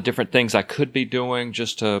 All the different things I could be doing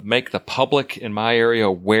just to make the public in my area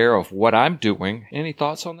aware of what I'm doing. Any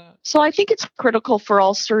thoughts on that? So I think it's critical for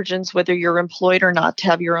all surgeons, whether you're employed or not, to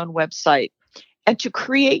have your own website and to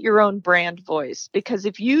create your own brand voice. Because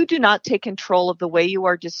if you do not take control of the way you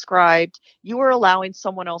are described, you are allowing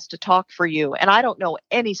someone else to talk for you. And I don't know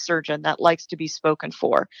any surgeon that likes to be spoken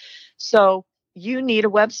for. So you need a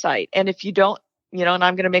website. And if you don't, and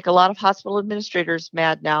I'm going to make a lot of hospital administrators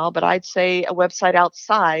mad now, but I'd say a website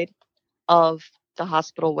outside of the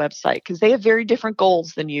hospital website because they have very different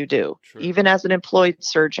goals than you do, even as an employed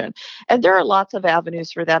surgeon. And there are lots of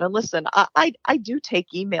avenues for that. And listen, I do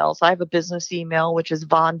take emails. I have a business email, which is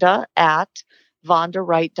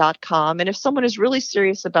vonda@vondawright.com. And if someone is really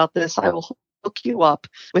serious about this, I will hook you up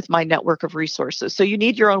with my network of resources. So you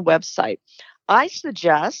need your own website. I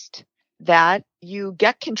suggest that you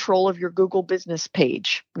get control of your Google business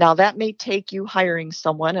page. Now, that may take you hiring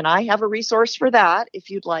someone, and I have a resource for that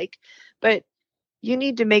if you'd like, but you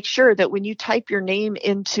need to make sure that when you type your name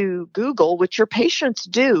into Google, which your patients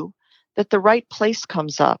do, that the right place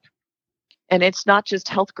comes up. And it's not just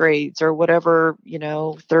Healthgrades or whatever,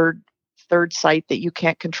 third site that you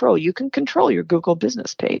can't control. You can control your Google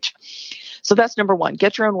business page. So that's number one,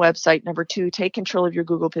 get your own website. Number two, take control of your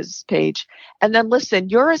Google business page. And then listen,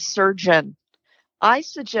 you're a surgeon. I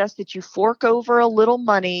suggest that you fork over a little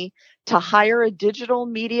money to hire a digital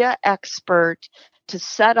media expert to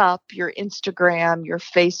set up your Instagram, your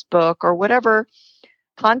Facebook, or whatever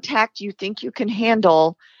contact you think you can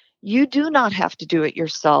handle. You do not have to do it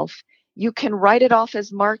yourself. You can write it off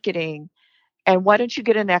as marketing. And why don't you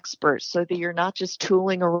get an expert so that you're not just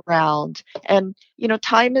tooling around? And,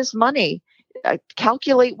 time is money.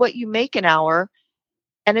 Calculate what you make an hour.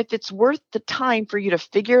 And if it's worth the time for you to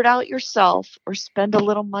figure it out yourself or spend a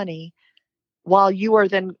little money while you are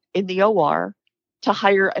then in the OR to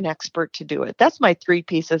hire an expert to do it. That's my 3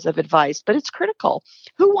 pieces of advice, but it's critical.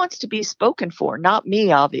 Who wants to be spoken for? Not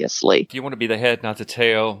me, obviously. If you want to be the head, not the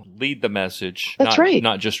tail, lead the message. That's right.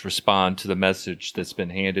 Not just respond to the message that's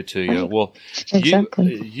been handed to you. Right. Well,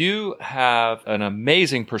 exactly. you have an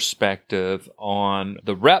amazing perspective on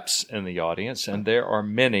the reps in the audience, and there are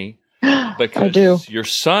many. Because I do. Your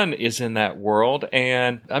son is in that world,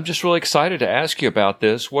 and I'm just really excited to ask you about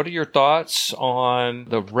this. What are your thoughts on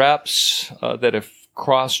the reps that have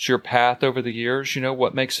crossed your path over the years?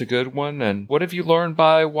 What makes a good one, and what have you learned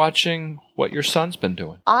by watching what your son's been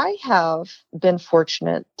doing? I have been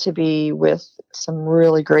fortunate to be with some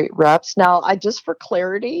really great reps. Now, just for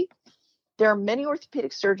clarity, there are many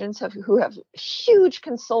orthopedic surgeons who have huge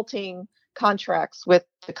consulting contracts with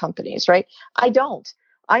the companies, right? I don't.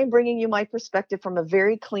 I'm bringing you my perspective from a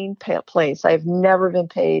very clean place. I've never been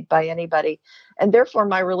paid by anybody. And therefore,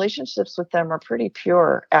 my relationships with them are pretty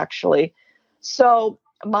pure, actually. So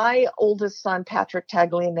my oldest son, Patrick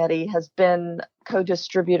Taglianetti, has been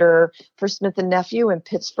co-distributor for Smith & Nephew in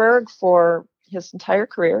Pittsburgh for his entire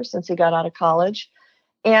career since he got out of college.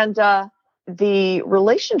 And the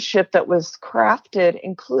relationship that was crafted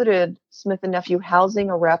included Smith & Nephew housing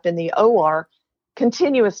a rep in the OR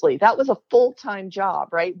continuously. That was a full-time job,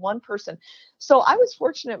 right? One person. So I was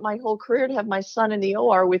fortunate my whole career to have my son in the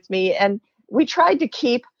OR with me. And we tried to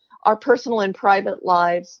keep our personal and private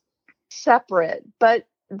lives separate. But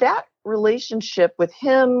that relationship with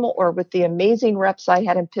him or with the amazing reps I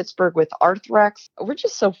had in Pittsburgh with Arthrex, we're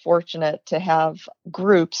just so fortunate to have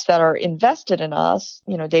groups that are invested in us.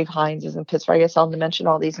 Dave Hines is in Pittsburgh. I guess I'll mention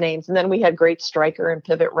all these names. And then we had great Stryker and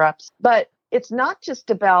Pivot reps. But it's not just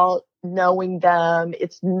about knowing them.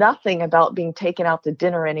 It's nothing about being taken out to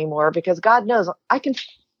dinner anymore, because God knows I can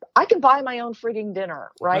buy my own freaking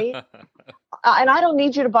dinner, right? And I don't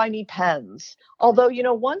need you to buy me pens. Although,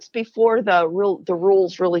 once before the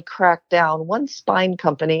rules really cracked down, one spine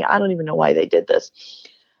company, I don't even know why they did this.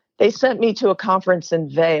 They sent me to a conference in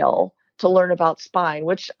Vail to learn about spine,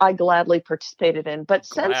 which I gladly participated in. But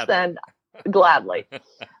since then, gladly.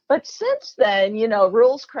 But since then,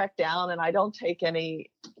 rules cracked down and I don't take any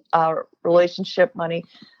relationship money.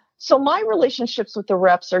 So my relationships with the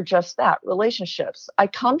reps are just that, relationships. I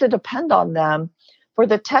come to depend on them for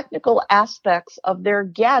the technical aspects of their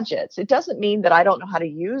gadgets. It doesn't mean that I don't know how to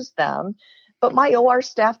use them, but my OR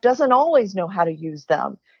staff doesn't always know how to use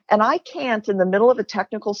them. And I can't, in the middle of a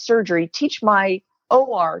technical surgery, teach my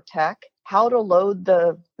OR tech how to load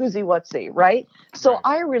the whoozy-whatsy, right? So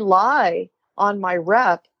I rely on my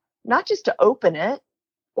rep not just to open it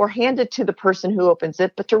or hand it to the person who opens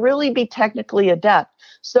it, but to really be technically adept.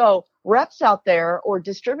 So reps out there or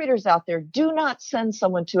distributors out there, do not send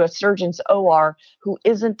someone to a surgeon's OR who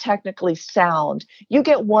isn't technically sound. You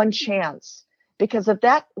get one chance, because if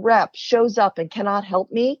that rep shows up and cannot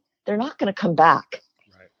help me, they're not going to come back.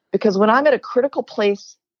 Right. Because when I'm at a critical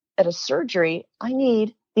place at a surgery, I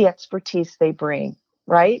need the expertise they bring,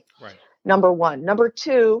 right? Right. Number one. Number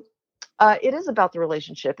two, it is about the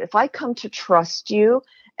relationship. If I come to trust you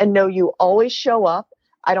and know you always show up,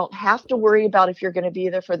 I don't have to worry about if you're going to be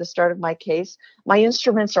there for the start of my case. My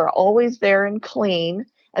instruments are always there and clean.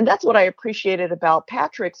 And that's what I appreciated about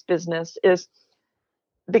Patrick's business, is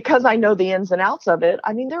because I know the ins and outs of it.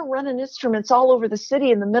 I mean, they're running instruments all over the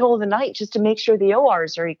city in the middle of the night just to make sure the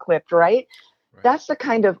ORs are equipped, right? Right. That's the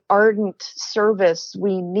kind of ardent service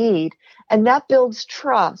we need. And that builds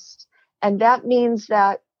trust. And that means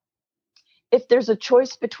that if there's a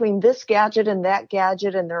choice between this gadget and that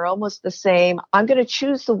gadget and they're almost the same, I'm going to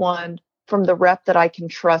choose the one from the rep that I can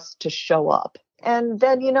trust to show up. And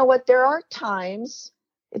then, you know what, there are times,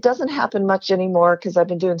 it doesn't happen much anymore because I've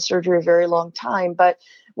been doing surgery a very long time, but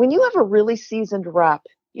when you have a really seasoned rep,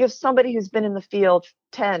 you have somebody who's been in the field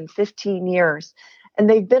 10, 15 years, and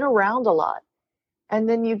they've been around a lot. And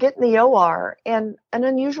then you get in the OR and an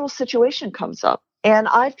unusual situation comes up. And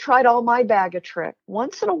I've tried all my bag of tricks.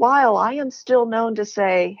 Once in a while, I am still known to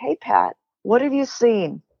say, hey, Pat, what have you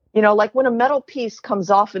seen? You know, like when a metal piece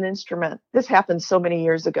comes off an instrument, this happened so many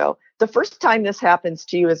years ago. The first time this happens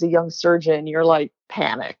to you as a young surgeon, you're like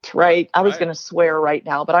panicked, right? I was going to swear right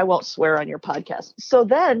now, but I won't swear on your podcast. So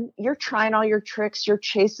then you're trying all your tricks, you're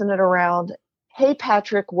chasing it around. Hey,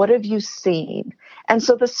 Patrick, what have you seen? And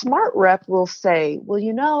so the smart rep will say, well,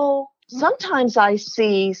 you know, sometimes I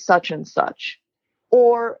see such and such.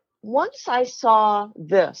 Or once I saw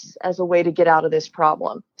this as a way to get out of this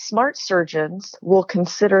problem. Smart surgeons will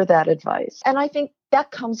consider that advice. And I think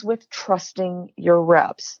that comes with trusting your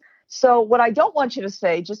reps. So what I don't want you to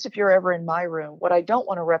say, just if you're ever in my room, what I don't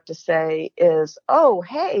want a rep to say is, oh,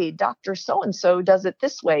 hey, Dr. So-and-so does it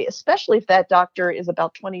this way, especially if that doctor is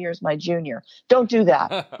about 20 years my junior. Don't do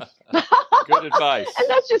that. Good advice. And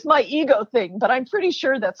that's just my ego thing, but I'm pretty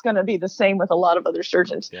sure that's going to be the same with a lot of other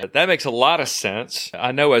surgeons. Yeah, that makes a lot of sense.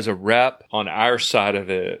 I know as a rep on our side of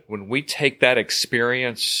it, when we take that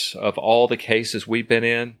experience of all the cases we've been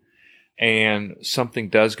in, and something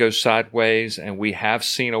does go sideways and we have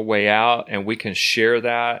seen a way out and we can share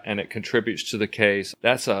that and it contributes to the case,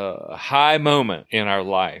 that's a high moment in our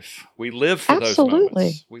life. We live for those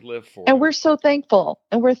moments. We live for And it. we're so thankful.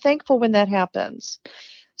 And we're thankful when that happens.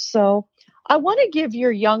 So I want to give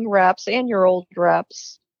your young reps and your old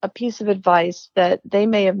reps a piece of advice that they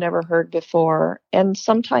may have never heard before. And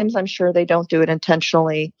sometimes I'm sure they don't do it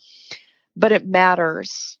intentionally, but it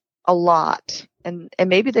matters a lot. And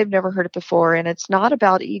maybe they've never heard it before. And it's not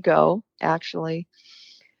about ego, actually.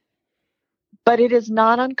 But it is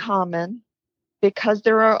not uncommon, because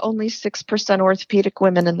there are only 6% orthopedic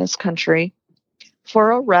women in this country, for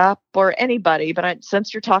a rep or anybody, but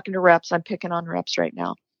since you're talking to reps, I'm picking on reps right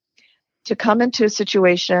now, to come into a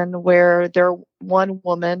situation where they're one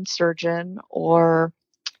woman surgeon, or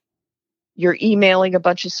you're emailing a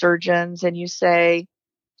bunch of surgeons and you say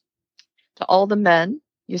to all the men,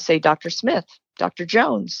 you say, Dr. Smith, Dr.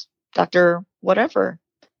 Jones, Dr. whatever,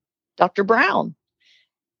 Dr. Brown.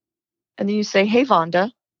 And then you say, hey,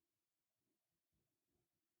 Vonda,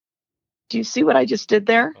 do you see what I just did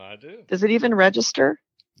there? I do. Does it even register?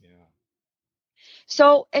 Yeah.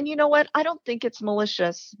 So, and you know what? I don't think it's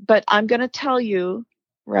malicious, but I'm going to tell you,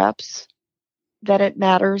 reps, that it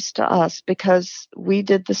matters to us because we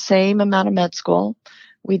did the same amount of med school.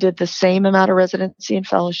 We did the same amount of residency and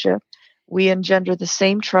fellowship. We engender the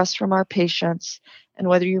same trust from our patients. And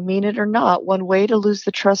whether you mean it or not, one way to lose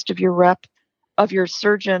the trust of your rep, of your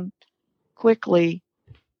surgeon quickly,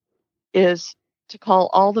 is to call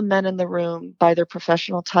all the men in the room by their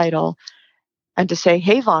professional title and to say,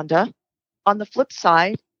 hey, Vonda. On the flip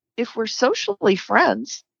side, if we're socially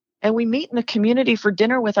friends and we meet in a community for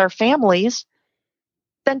dinner with our families,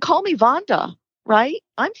 then call me Vonda, right?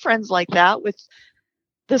 I'm friends like that with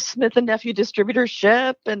the Smith and Nephew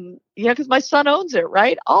distributorship, and because my son owns it,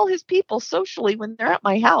 right? All his people socially, when they're at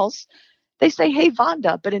my house, they say, hey,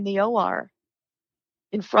 Vonda, but in the OR,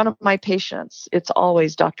 in front of my patients, it's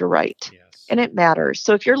always Dr. Wright. Yes. And it matters.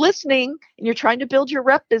 So if you're listening and you're trying to build your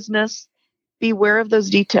rep business, beware of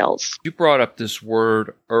those details. You brought up this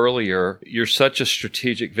word earlier. You're such a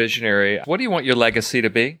strategic visionary. What do you want your legacy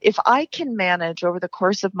to be? If I can manage over the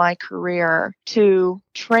course of my career to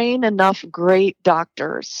train enough great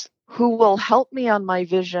doctors who will help me on my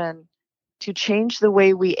vision to change the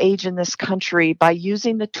way we age in this country by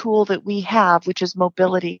using the tool that we have, which is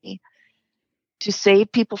mobility, to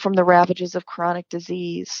save people from the ravages of chronic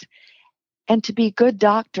disease, and to be good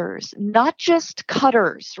doctors, not just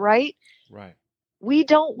cutters, right? Right. We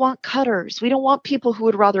don't want cutters. We don't want people who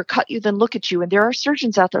would rather cut you than look at you. And there are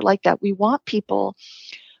surgeons out there like that. We want people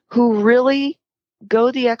who really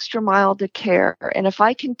go the extra mile to care. And if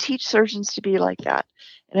I can teach surgeons to be like that,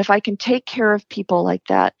 and if I can take care of people like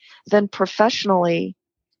that, then professionally,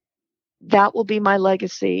 that will be my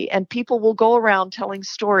legacy. And people will go around telling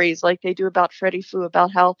stories like they do about Freddie Fu,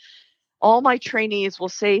 about how all my trainees will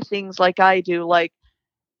say things like I do, like,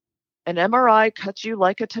 an MRI cuts you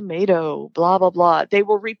like a tomato, blah, blah, blah. They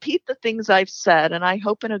will repeat the things I've said, and I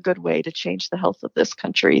hope in a good way, to change the health of this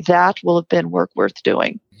country. That will have been work worth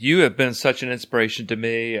doing. You have been such an inspiration to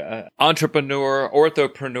me. Entrepreneur,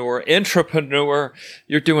 orthopreneur, intrapreneur.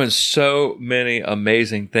 You're doing so many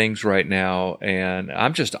amazing things right now. And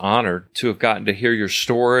I'm just honored to have gotten to hear your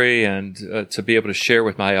story and to be able to share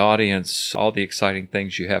with my audience all the exciting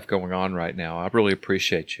things you have going on right now. I really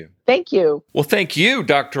appreciate you. Thank you. Well, thank you,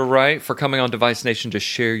 Dr. Wright, for coming on Device Nation to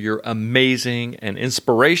share your amazing and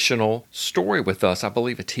inspirational story with us. I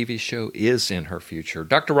believe a TV show is in her future.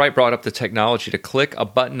 Dr. Wright brought up the technology to click a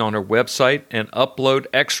button on her website and upload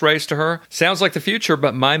x-rays to her. Sounds like the future,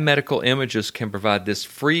 but My Medical Images can provide this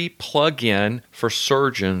free plug-in for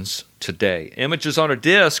surgeons today. Images on a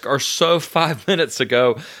disk are so 5 minutes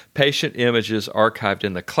ago. Patient images archived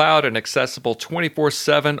in the cloud and accessible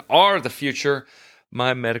 24/7 are the future.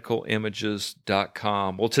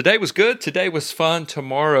 MyMedicalImages.com. Well, today was good. Today was fun.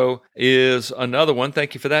 Tomorrow is another one.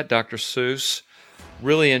 Thank you for that, Dr. Seuss.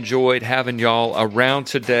 Really enjoyed having y'all around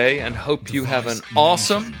today and hope you have an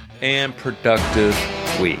awesome and productive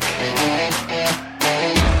week.